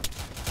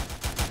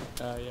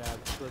 Yeah,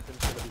 Griffin's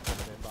gonna be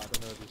coming in, but I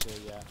don't know if he's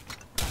here yet.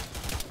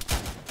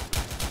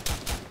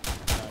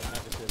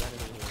 Negative,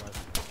 enemy hero.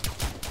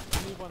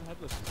 Only one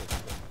headless is it,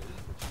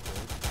 which is good.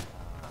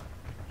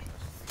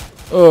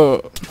 Oh.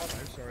 Oh no,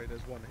 sorry,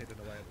 there's one hidden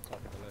away at the top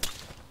of the list.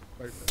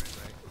 Both of them,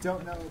 mate.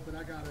 Don't know, but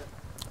I got it.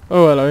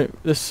 Oh hello.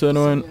 This is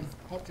annoying. Ian,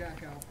 help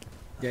Jack out.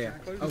 Yeah.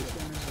 Jack, Oh. what's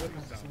going on with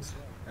consciousness?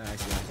 I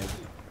see.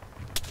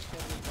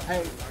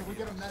 Hey, can we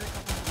get a medic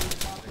up on the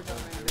rooftop? We got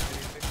a man down.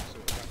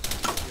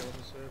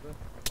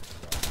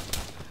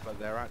 But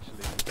they're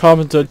actually...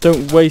 Carpenter,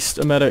 don't waste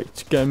a medic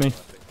to get me. Like,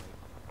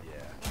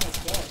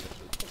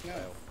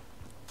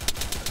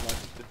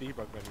 the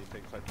debug menu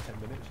takes like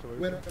 10 minutes to open.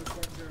 Widow,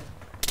 spot 0.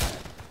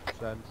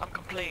 Send. I'm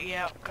completely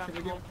out. Going Can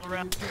we to get walk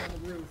around. you two on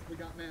the roof? We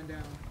got man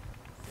down.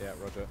 Yeah,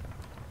 roger.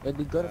 It'd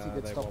be good if you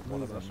could They stop want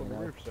one of moving, us on you the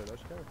know. roof, so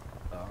let's go.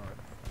 Alright.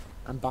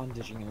 I'm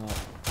bandaging him up.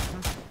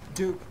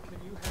 Duke, can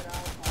you head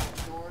out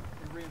north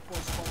and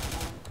reinforce spot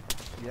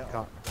 1? Yeah.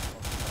 Can't.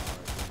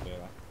 Do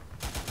that.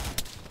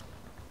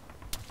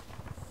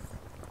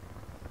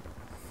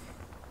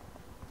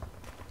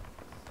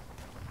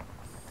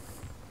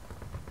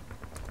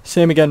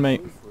 Same again,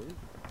 mate.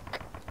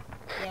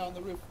 Yeah, on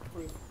the roof.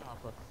 Oh,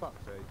 for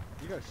fuck's sake.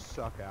 You guys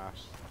suck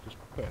ass. Just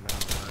putting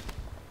out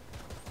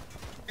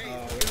there.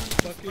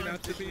 It's lucky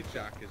enough to be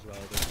Jack as well,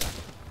 this one.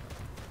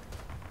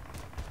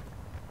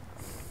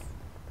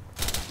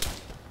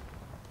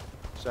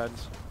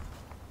 Sends.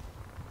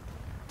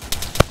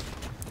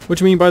 What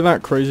do you mean by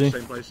that, Crazy?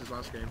 Same place as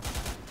last game.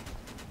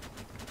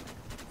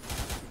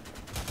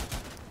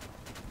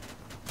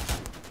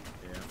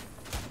 Yeah.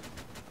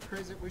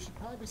 Crazy, we should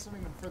probably be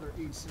sending them further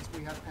east since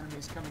we have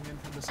enemies coming in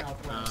from the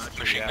southwest.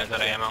 Machine gun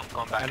that ammo.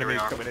 Going back to Enemies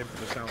rearm. coming in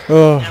from the south.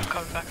 Oh, Yeah, I'm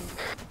coming back.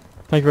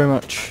 thank you very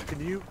much.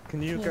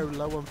 Can you go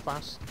low and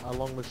fast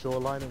along the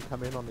shoreline and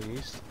come in on the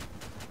east?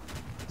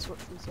 That's what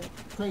she said.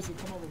 Crazy,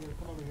 come over here,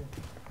 come over here.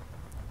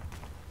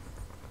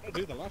 I'll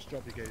do the last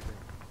job you gave me.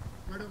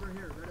 Right over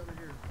here, right over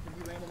here. Can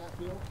you land in that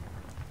field?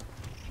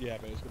 Yeah,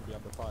 but it's going to be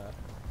under fire.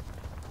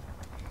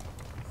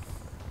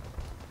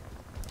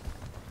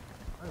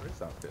 Where is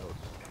that field?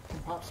 Can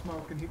pop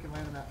smoke and he can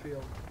land in that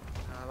field.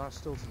 That's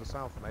still to the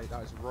south, mate.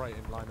 That is right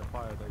in line of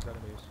fire, those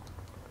enemies.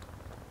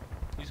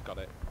 He's got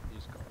it.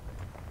 He's got it.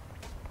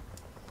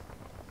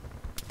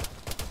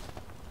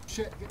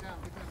 Shit, get down,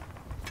 get down.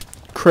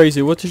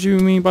 Crazy, what did you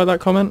mean by that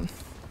comment?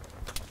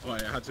 Oh,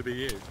 it had to be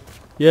you.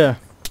 Yeah.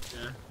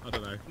 Yeah, I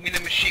don't know. You mean the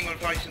machine gun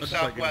facing That's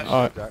like southwest?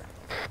 Alright.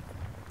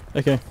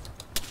 Okay.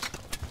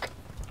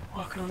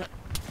 Working on it.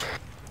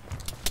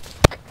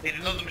 Need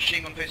another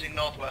machine gun facing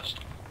northwest.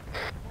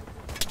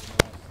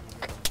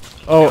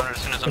 Oh, As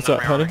soon as I'm what's done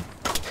that, Hardy?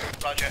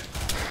 rearming. Roger.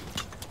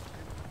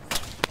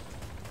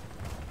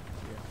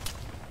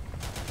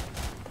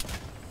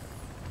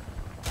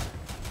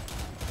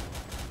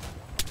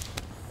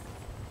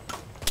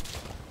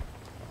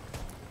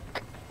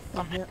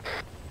 I'm here.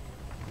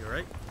 You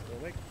alright?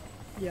 Awake?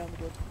 Yeah, I'm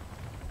good.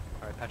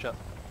 Alright, patch up.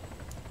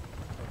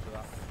 After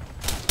that.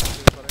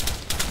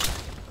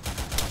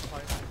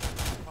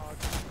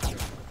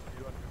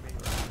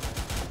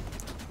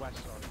 West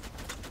side,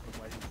 from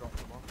where you dropped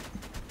them off.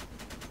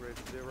 Grid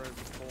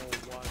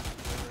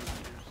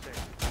 041026.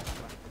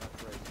 Back to that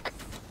grid.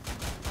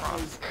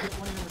 Guys, get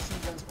one of your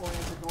machine guns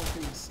oriented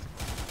northeast.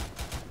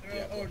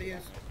 Already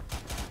is.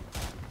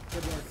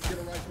 Good work. Get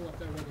a rifle up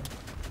there with him.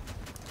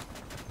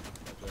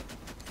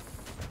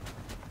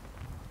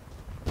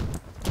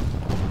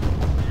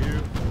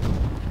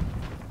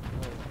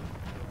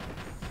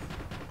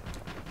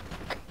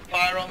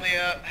 Fire on the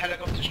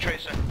helicopter's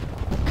tracer.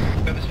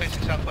 Whoever's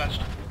facing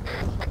southwest.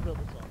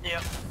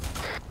 Yeah.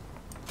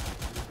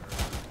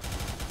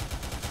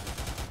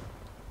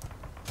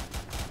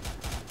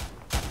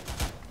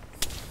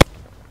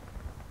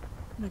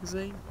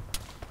 Magazine.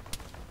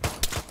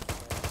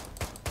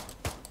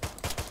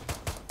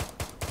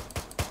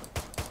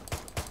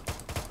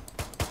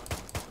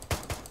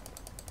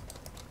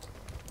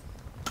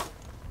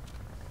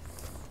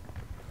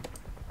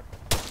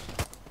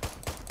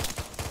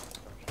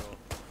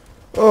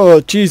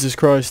 Oh, Jesus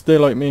Christ, they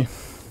like me.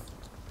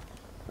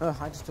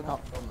 I just took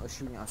out a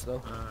shooting at us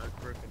though.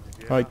 Griffin,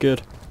 did you Alright, good.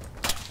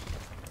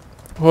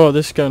 Whoa,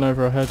 this is going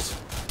over our heads.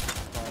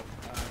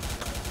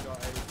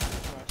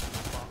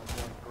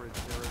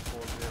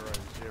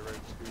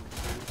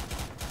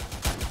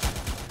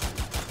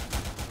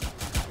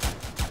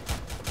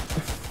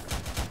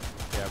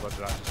 Yeah,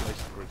 roger that. Just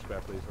place the grid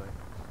spare, please, mate.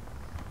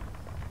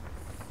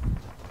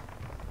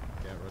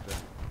 Yeah, roger.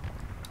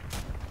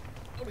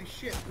 Holy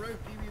shit, bro,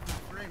 give me the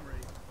frame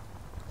rate.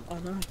 I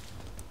know.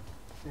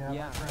 Yeah.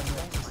 Yeah.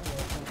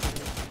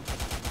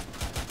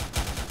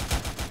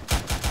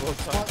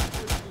 Spot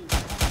northeast,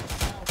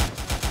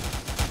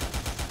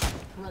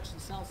 correction,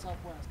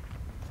 south-southwest.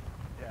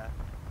 Yeah,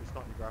 it's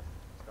not your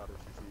graphics card,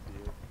 it's your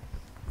CPU.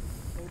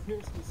 It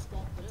appears to be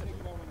stuck, but take it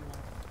out anyway.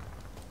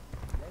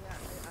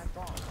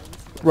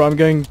 Right, I'm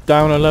going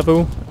down a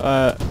level.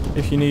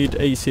 If you need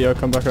AC, I'll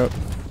come back up.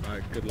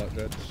 Alright, good luck,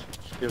 Jets.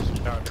 Just give us a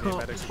shout if you need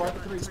medics. Spot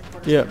 3,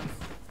 Yep.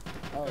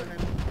 Oh,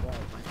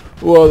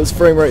 Whoa, this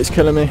frame rate is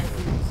killing me.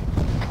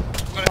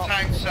 We've got a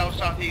tank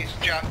south-southeast,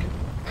 Jack.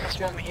 That's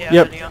what we hear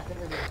Yep. earlier.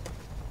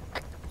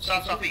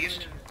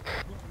 South-southeast.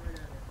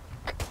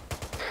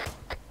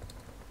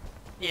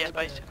 Yeah,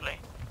 basically.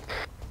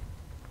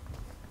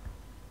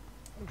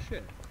 Oh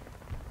shit.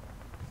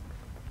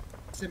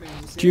 Simeon,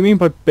 you see Do you it? mean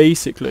by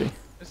basically?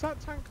 Is that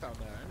tank down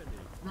there, enemy?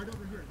 Right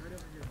over here, right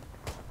over here.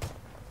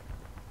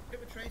 Hit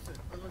the tracer,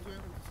 otherwise we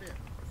won't be able to see it.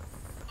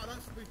 Oh,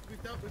 that's, we've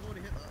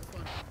already hit that, that's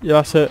fine. Yeah,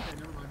 that's it. Okay,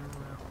 never mind.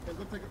 It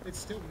looked like it's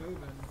still moving.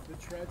 The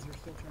treads are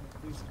still trying to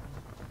do something.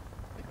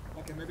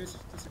 Okay, maybe it's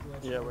just a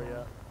glitch. Yeah, where you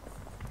at? Do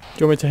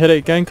you want me to hit it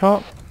again,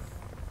 Carp?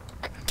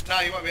 No,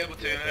 you won't be able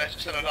to unless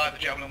it's still alive, the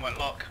javelin won't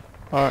lock.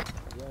 Alright.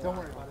 Don't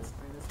worry about it,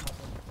 Simeon, it's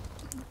nothing.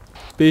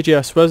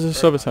 BGS, where's the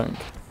subber tank?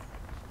 As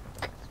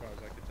far as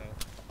I can tell.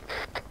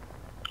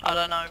 I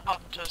don't know. I'm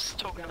just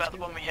talking about the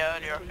one we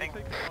heard earlier, I think.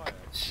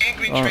 Seeing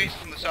green Alright. traces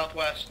from the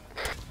southwest.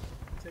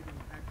 Taking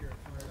accurate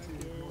fire to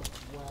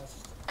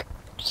northwest.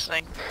 Just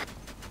saying.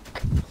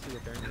 See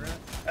what gang you're at?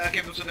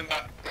 Give them something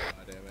back.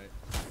 Idea, mate.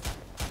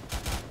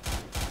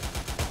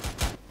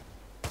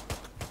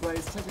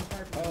 Blaze, taking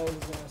fire from Oh,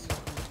 northwest.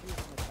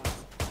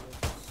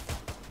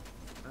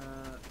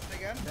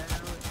 Again?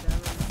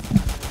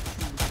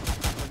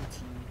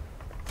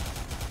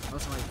 Oh,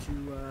 sorry,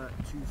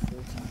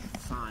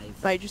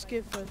 245. Mate, just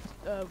give the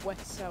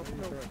west, south,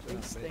 north,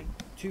 east thing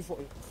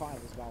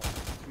 245 is about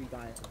 3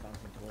 guys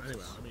advancing towards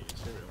Anyway, us. I'm eating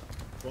cereal.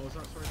 What was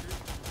that, sorry, dude?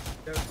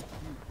 They're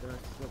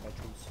split by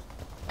trees.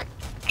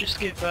 Just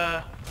give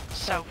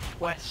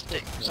southwest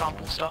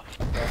example stuff.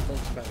 They're still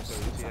Better so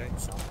south ETA. and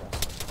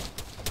southwest.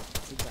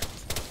 It's exactly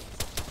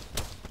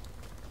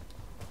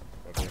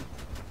Okay.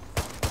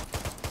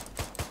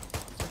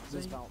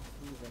 There's about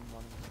 3 of them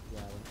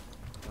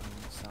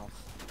running south.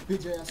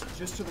 BJS,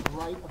 just to the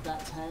right of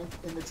that tank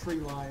in the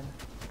tree line.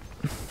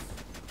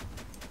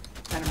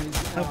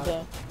 Enemies. Up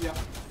there. Yep.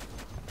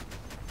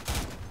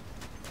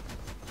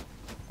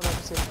 I like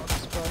to see it on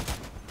display.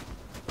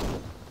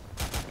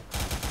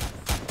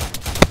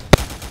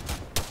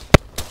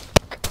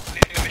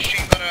 Leaving a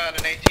machine gunner and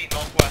an 18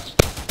 northwest.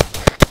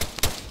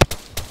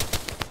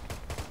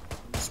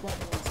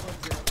 Sweating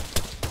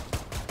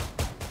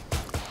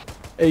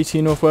 120.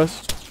 18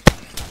 northwest.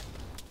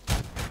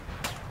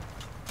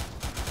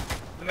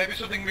 There may be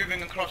something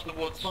moving across the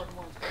woods. Spartan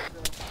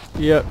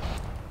 120. Yep.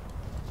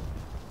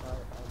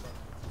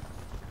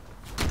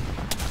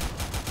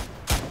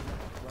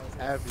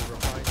 Heavy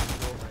refined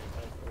fuel rate.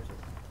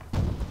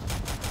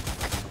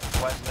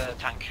 Where's the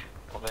tank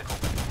or vehicle?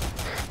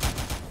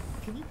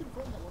 Can you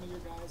confirm that one of your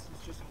guys has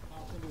just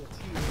hopped into a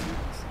T-80 on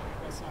the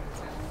southwest side of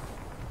town?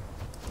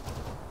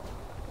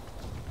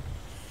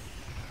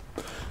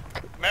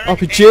 Merrick,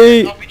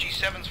 RPG!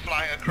 RPG-7's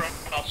flying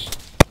across,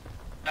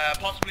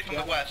 possibly from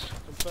the west.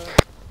 Confirm.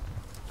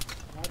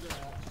 Roger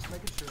that. Just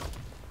making sure.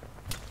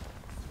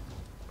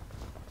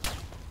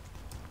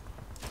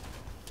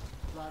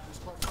 Roger,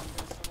 Spartan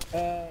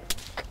 120.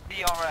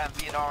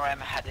 BRM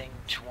heading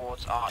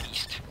towards our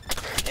east.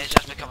 It's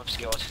just become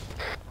obscured.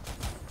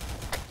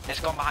 It's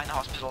gone behind the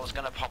hospital, it's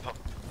gonna pop up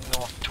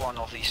north to our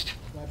northeast.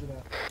 Roger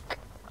that.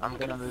 I'm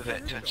gonna move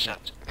it to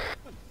intercept.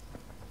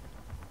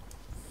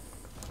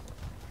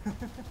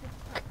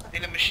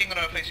 Need a machine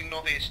gunner facing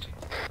northeast.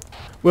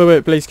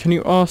 Wait, Blaze, can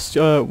you ask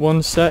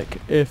 1 sec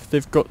if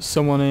they've got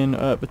someone in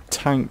the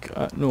tank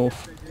at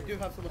north? They do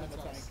have someone in the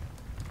tank.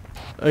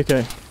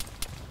 Okay.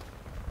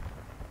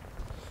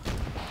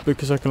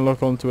 Because I can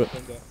lock onto it.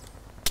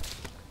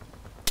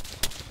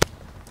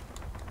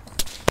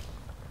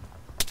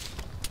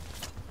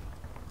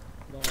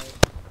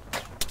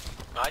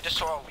 I just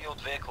saw a wheeled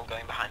vehicle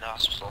going behind the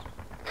hospital.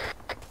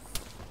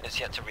 It's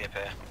yet to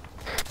reappear.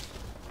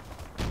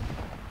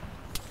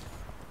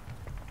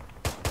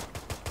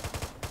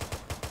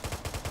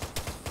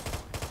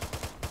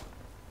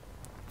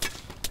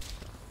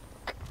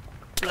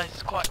 Place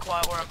is quite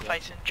quiet where I'm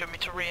facing. Do you want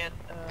me to re-in?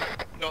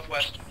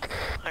 Northwest.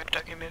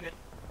 Okay, moving.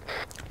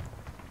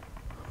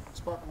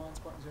 Spartan 1,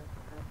 Spartan 0.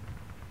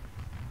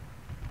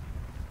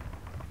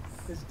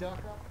 Is Duck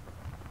up?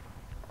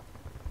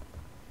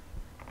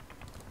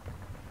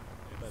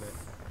 You better.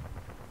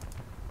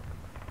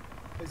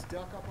 Is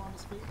Duck up on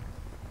his feet?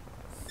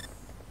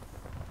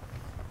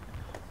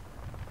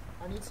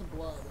 I need some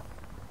blood.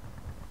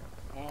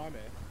 Oh, I'm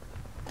here.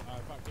 In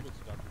fact, give it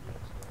to Doug if you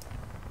want to.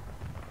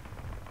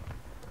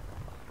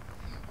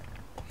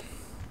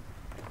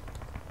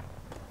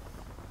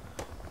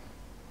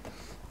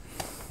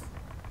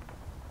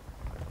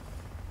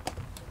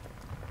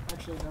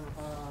 Actually, never.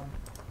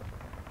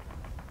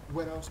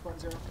 Widow, Spartan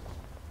 0.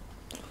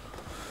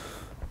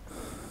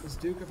 Is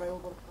Duke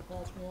available to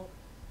patch me up?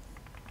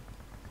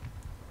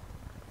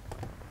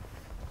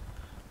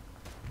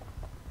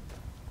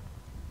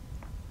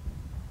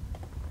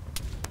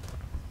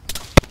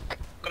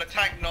 Got a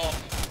tank north.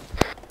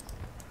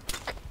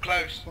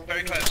 Close,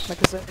 very close.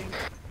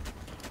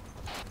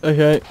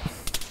 Okay.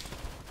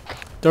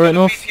 Direct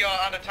north.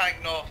 BTR and a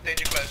tank north,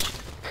 danger close.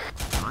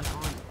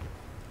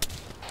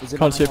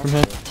 Can't see it from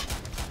here.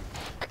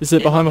 Is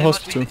it behind the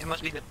hospital? It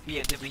must be the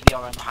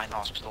BRM behind the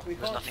hospital. We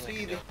There's can't nothing we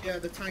see can the, do. yeah,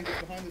 the tank is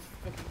behind this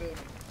fucking building.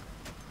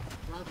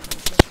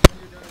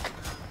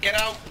 Get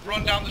out,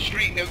 run down the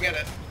street and go get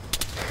it.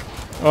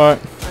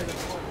 Alright.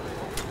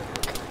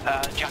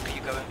 Jack, are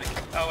you going with me?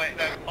 Oh wait,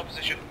 no,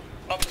 opposition.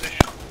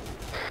 Opposition.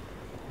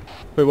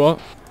 Wait,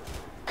 what?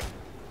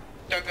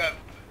 Don't go.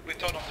 We're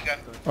told not to go.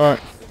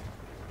 Alright.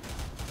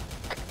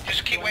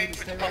 Just keep waiting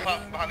for it to pop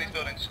up from behind these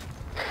buildings.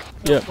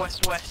 Yeah.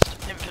 West,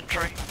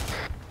 infantry.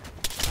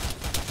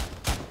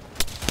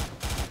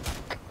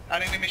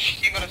 Enemy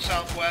machine gun to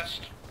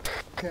southwest.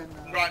 Can,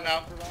 Right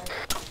now.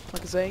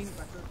 Magazine.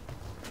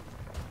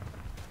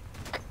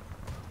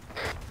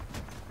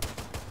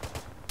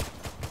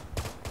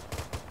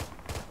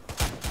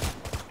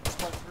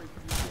 Spartan 3,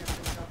 can you see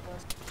anything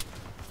southwest?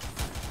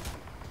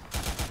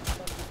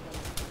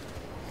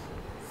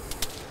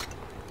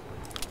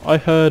 I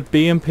heard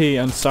BMP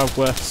and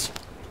southwest.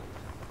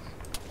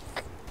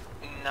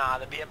 Nah,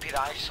 the BMP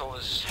that I saw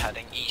was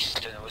heading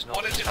east and it was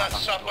What north. is it, that's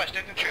southwest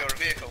infantry or a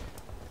vehicle?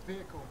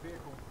 Vehicle.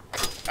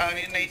 I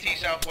need an AT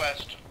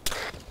southwest.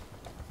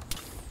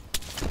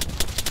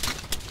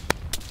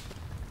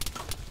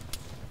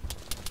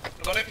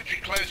 We've got infantry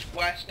close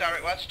west,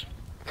 direct west.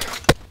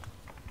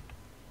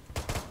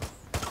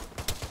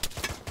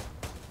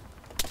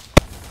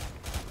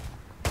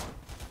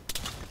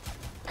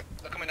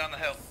 They're coming down the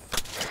hill.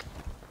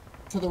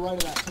 To the right of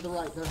that, to the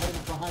right. They're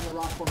heading behind the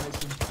rock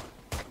formation.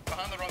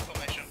 Behind the rock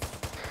formation.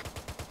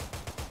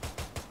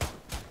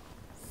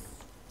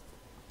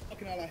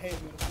 Looking out ahead,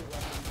 we're gonna shoot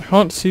right I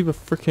can't see the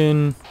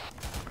freaking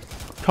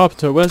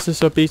Carpenter. Where's this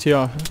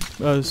BTR?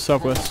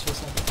 Southwest.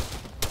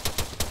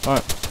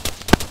 Alright.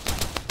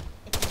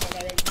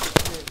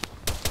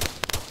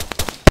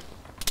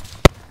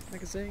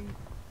 Magazine.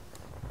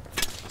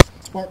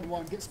 Spartan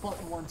 1, get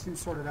Spartan 1, 2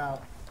 sorted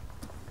out.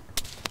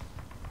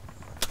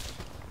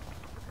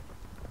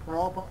 They're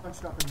all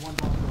bunched up in one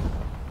bunker.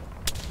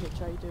 Mitch,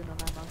 how you doing on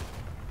ammo?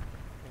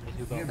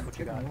 Damn, it's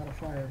getting a lot of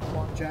fire.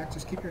 Jack,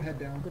 just keep your head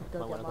down. I'm gonna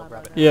go get my ammo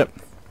now. Yep.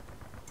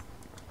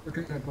 We're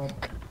good, bud.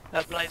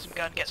 Blaze, I'm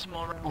going to get some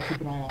more. I'll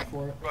keep an eye out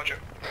for it. Roger.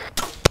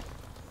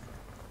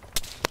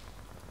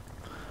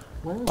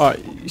 Alright,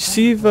 you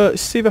see the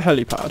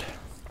helipad?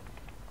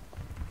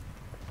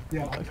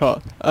 Yeah. I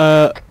can't.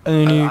 And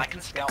then you I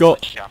can scout got.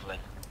 switch javelin.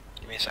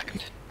 Give me a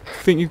second. I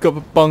think you've got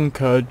the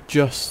bunker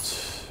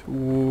just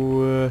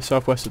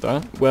southwest of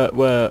that,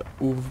 where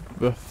all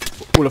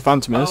the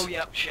Phantom is. Oh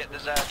yep, shit.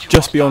 There's two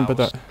Just beyond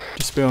hostiles. that.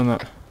 Just beyond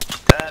that.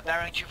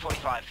 Bearing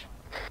 245.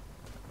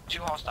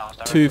 2 hostiles.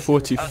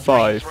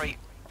 245.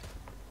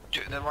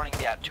 They're running.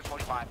 Yeah,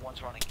 245.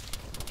 One's running.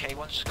 Okay,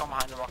 one's just gone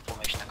behind the rock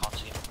formation. I can't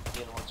see him.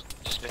 The other one's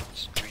just been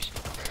some trees.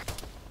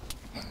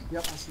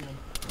 Yep, I see him.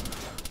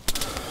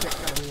 Check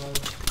that reload.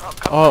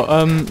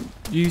 Oh,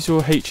 use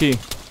your HE.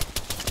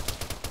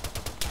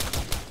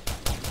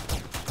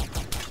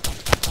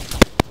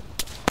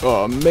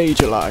 Oh,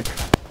 major lag.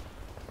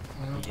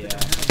 Yeah.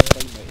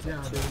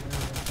 Yeah,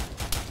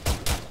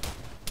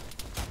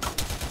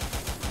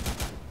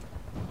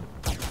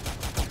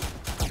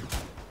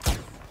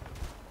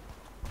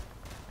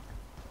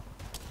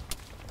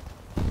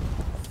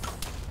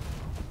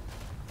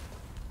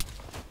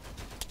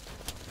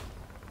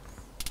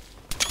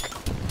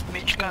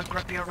 Mitch, go and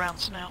grab your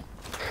rounds now.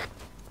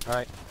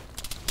 Alright.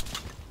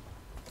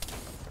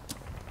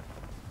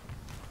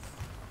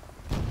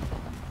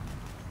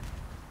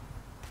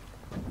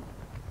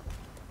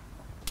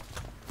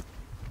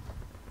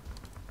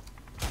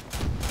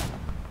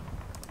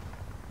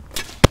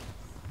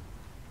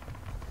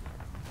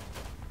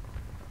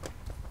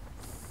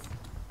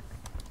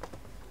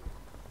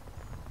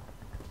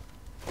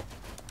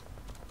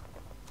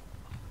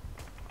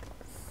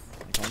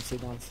 I can't see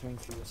down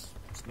through this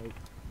smoke.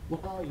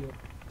 What are you?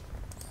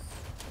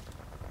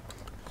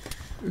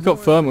 We've got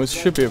thermals,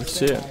 should be able to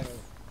see it.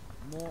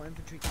 More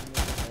infantry to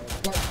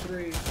move. Part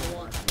 3, I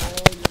want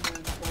all your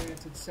men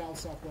oriented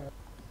south-southwest.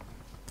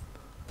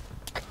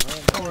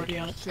 Already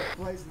on it. Shit,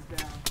 Blaze is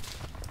down.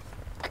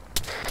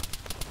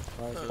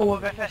 All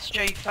of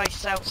FSG face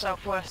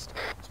south-southwest.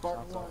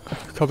 Spartan 1.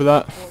 Copy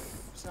that.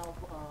 South,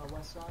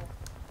 west side.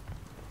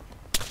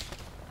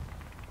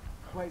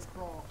 Blaze,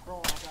 crawl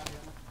out of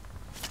here.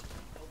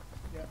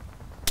 Yep.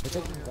 We're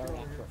taking very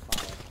accurate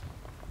fire.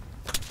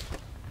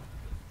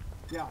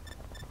 Yeah.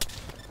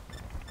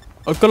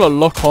 I've got to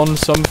lock on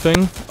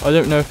something. I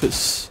don't know if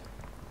it's.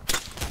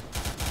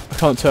 I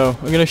can't tell.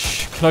 I'm gonna.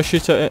 Can I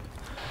shoot at it?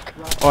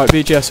 Alright,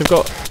 BGS. I've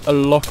got a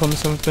lock on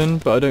something,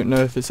 but I don't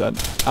know if it's an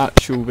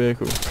actual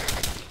vehicle.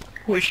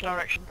 Which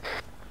direction?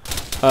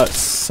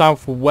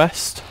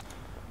 Southwest.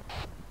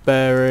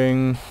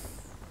 Bearing.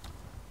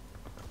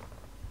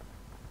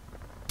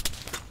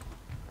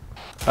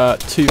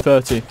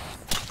 230.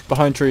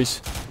 Behind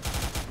trees.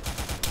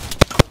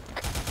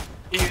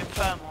 Are you in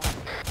thermal?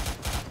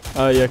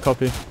 Yeah,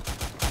 copy.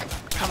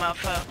 Come out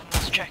thermal,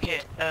 let's check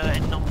it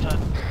in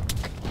non-thermal.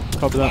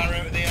 Copy that. Fire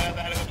over the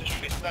helicopter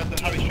street,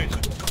 the Harry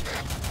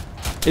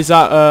Street. Is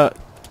that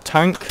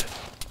tank?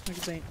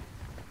 Magazine.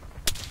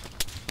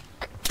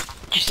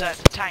 Did you say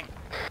it's a tank?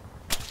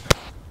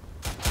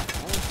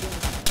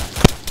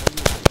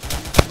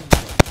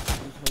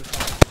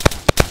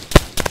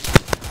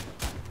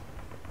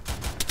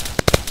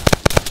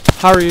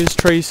 Harriers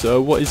Tracer,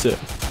 what is it?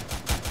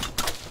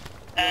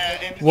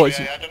 What is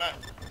it? I don't know.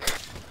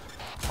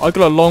 I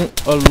got a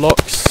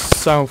lock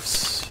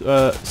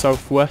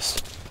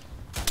southwest.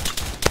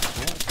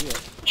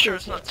 Sure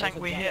it's not a tank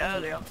we hit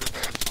earlier.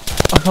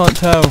 I can't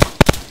tell.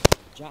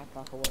 Jack,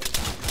 back away.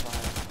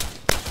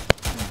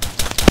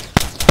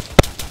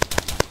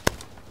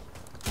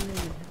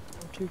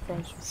 Two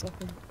frames per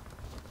second.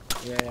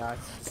 Yeah,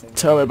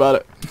 Tell me about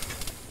it.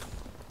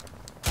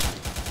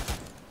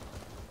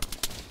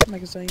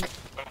 Magazine.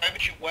 Over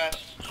shoot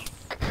west.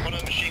 One of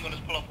the machine gunners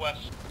pull off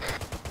west.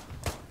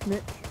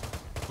 Mitch.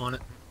 On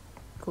it.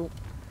 Cool.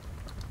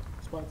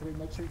 Spartan 3,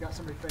 make sure you got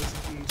somebody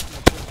facing east.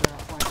 Make sure they're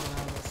not flanking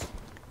around us.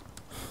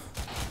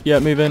 Yeah,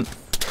 move in.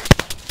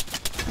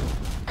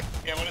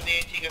 Yeah, one of the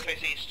 18 go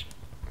face east.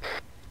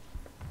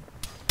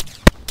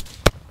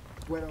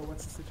 Widow,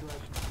 what's the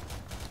situation?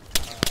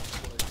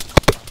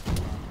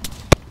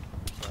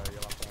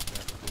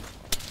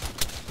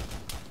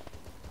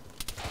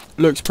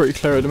 Looks pretty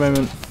clear at the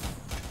moment.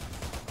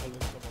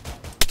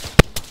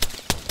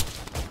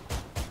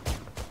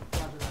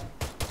 Roger that.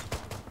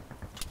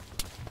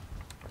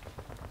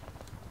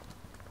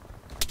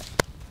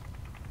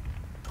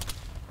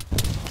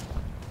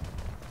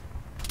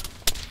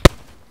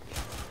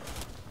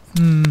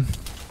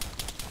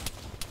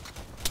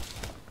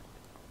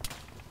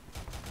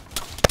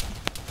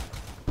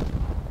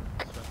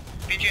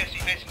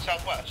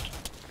 southwest?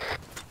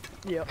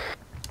 Yep.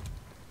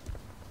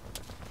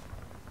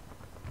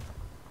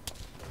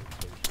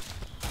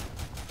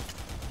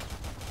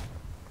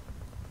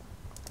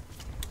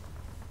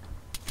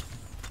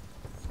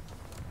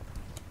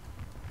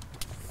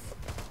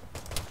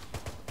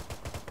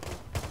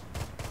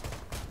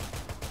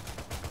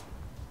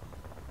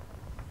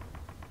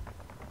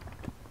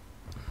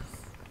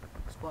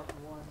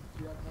 Spartan 1,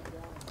 do you have that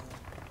down? Or no?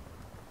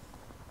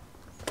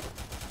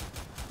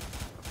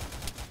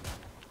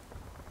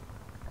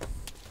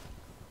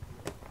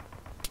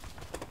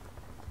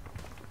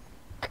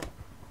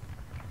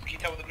 Can you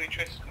tell where the green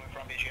trace is coming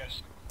from,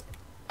 BGS?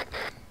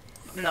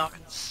 No, I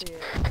can see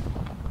it.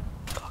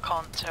 But I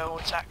can't tell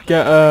exactly.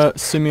 Get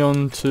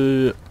Simeon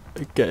to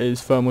get his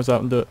thermals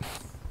out and do it.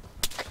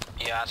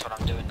 Yeah, that's what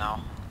I'm doing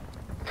now.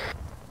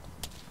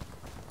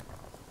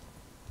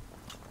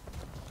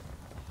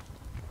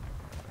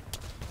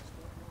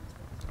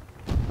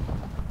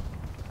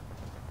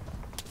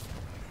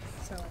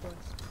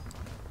 Southwest.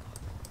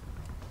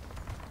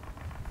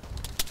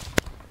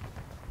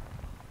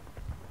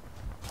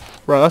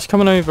 Right, that's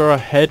coming over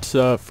ahead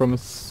from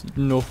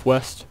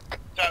northwest.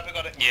 Sorry, we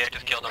got it. Yeah,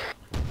 just killed him.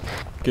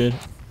 Good.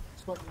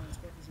 Spartan 1,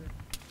 Spartan 0.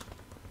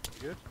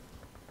 Good?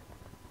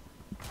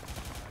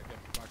 Get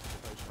back to the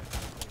post, mate.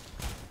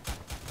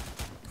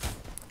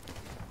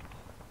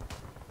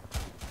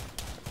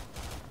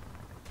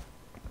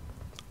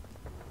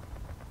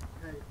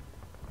 Hey,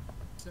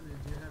 Simeon,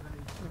 do you have any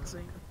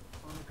Magazine.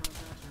 armor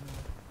contacts or no?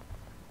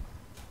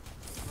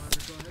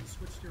 Roger, go ahead and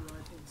switch to your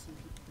rifle and see if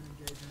you can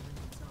engage anything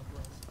in the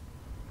southwest.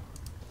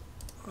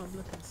 I'm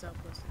looking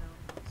southwest now.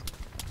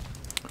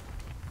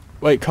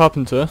 Wait,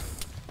 Carpenter.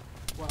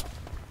 What?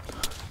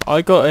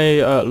 I got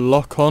a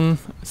lock on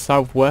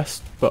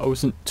southwest, but I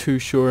wasn't too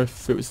sure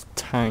if it was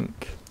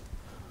tank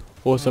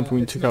or something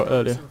we It's took not out on,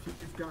 earlier. So if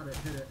you've got it,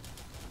 hit it.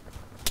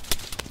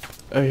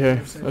 Okay,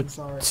 I'm saying, let's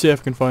sorry. see if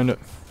I can find it.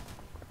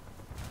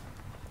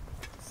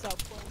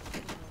 Southwest.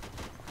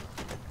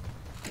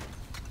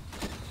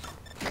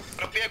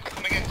 Got a vehicle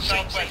coming in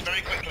southwest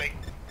very quickly.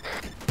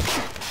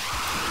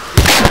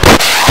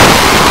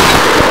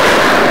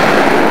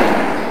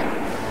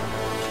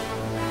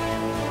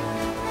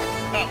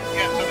 Oh,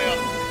 yeah, so they are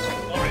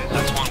some warriors.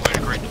 That's one way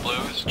to create the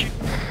blues.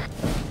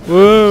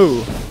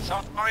 Whoa!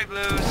 Sorry,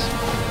 blues.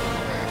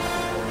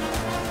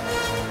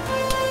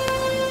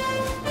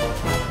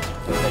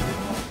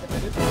 If they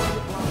didn't want to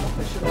get blown up,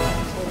 they should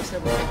have told us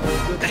everything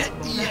was good.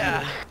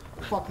 Yeah.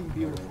 Fucking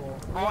beautiful.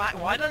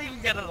 Why don't you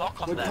even get a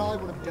lock on We them? probably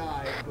would have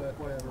died, but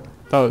whatever.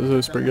 That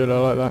was pretty good, I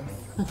like that.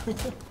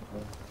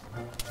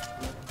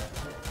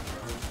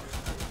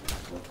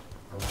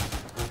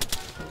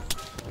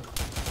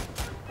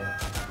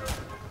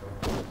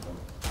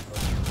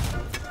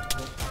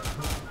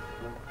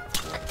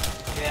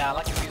 Yeah, I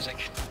like the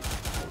music.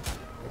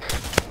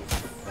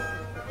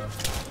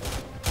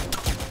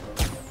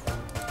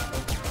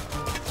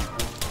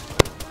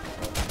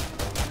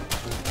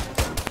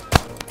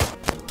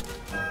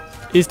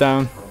 He's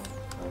down.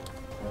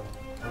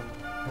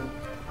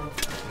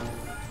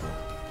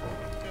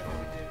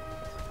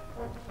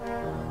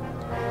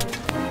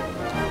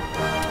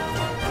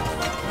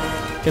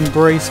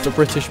 Embrace the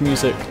British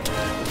music.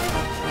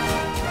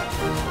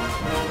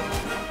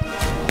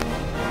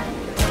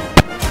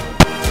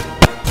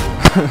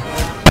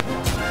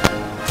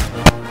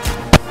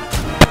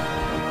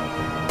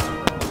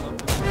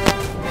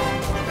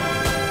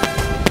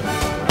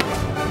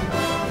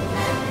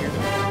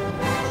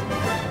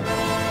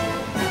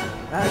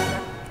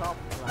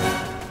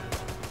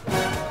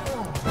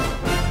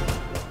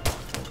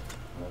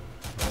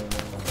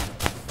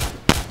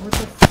 What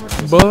the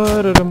fuck is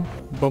Ba-da-dum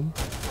bum.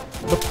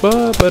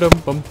 Ba-ba-ba-dum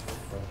bum.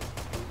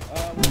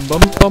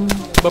 Bum bum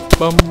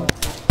ba-bum.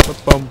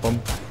 Ba-bum bum.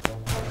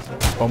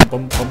 Bum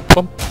bum bum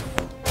bum.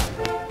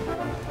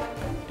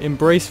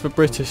 Embrace the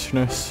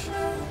Britishness.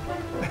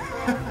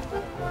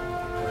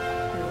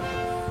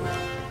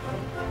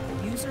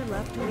 User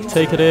left your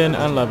Take it in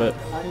and love it.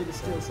 I need to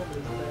steal some of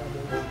these bandits.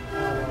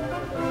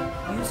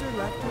 User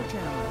left your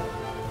channel.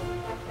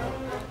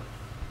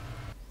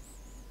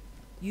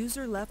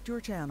 User left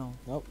your channel.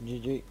 Nope,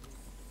 GG.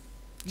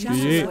 User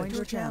GG. joined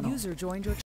your channel. User joined your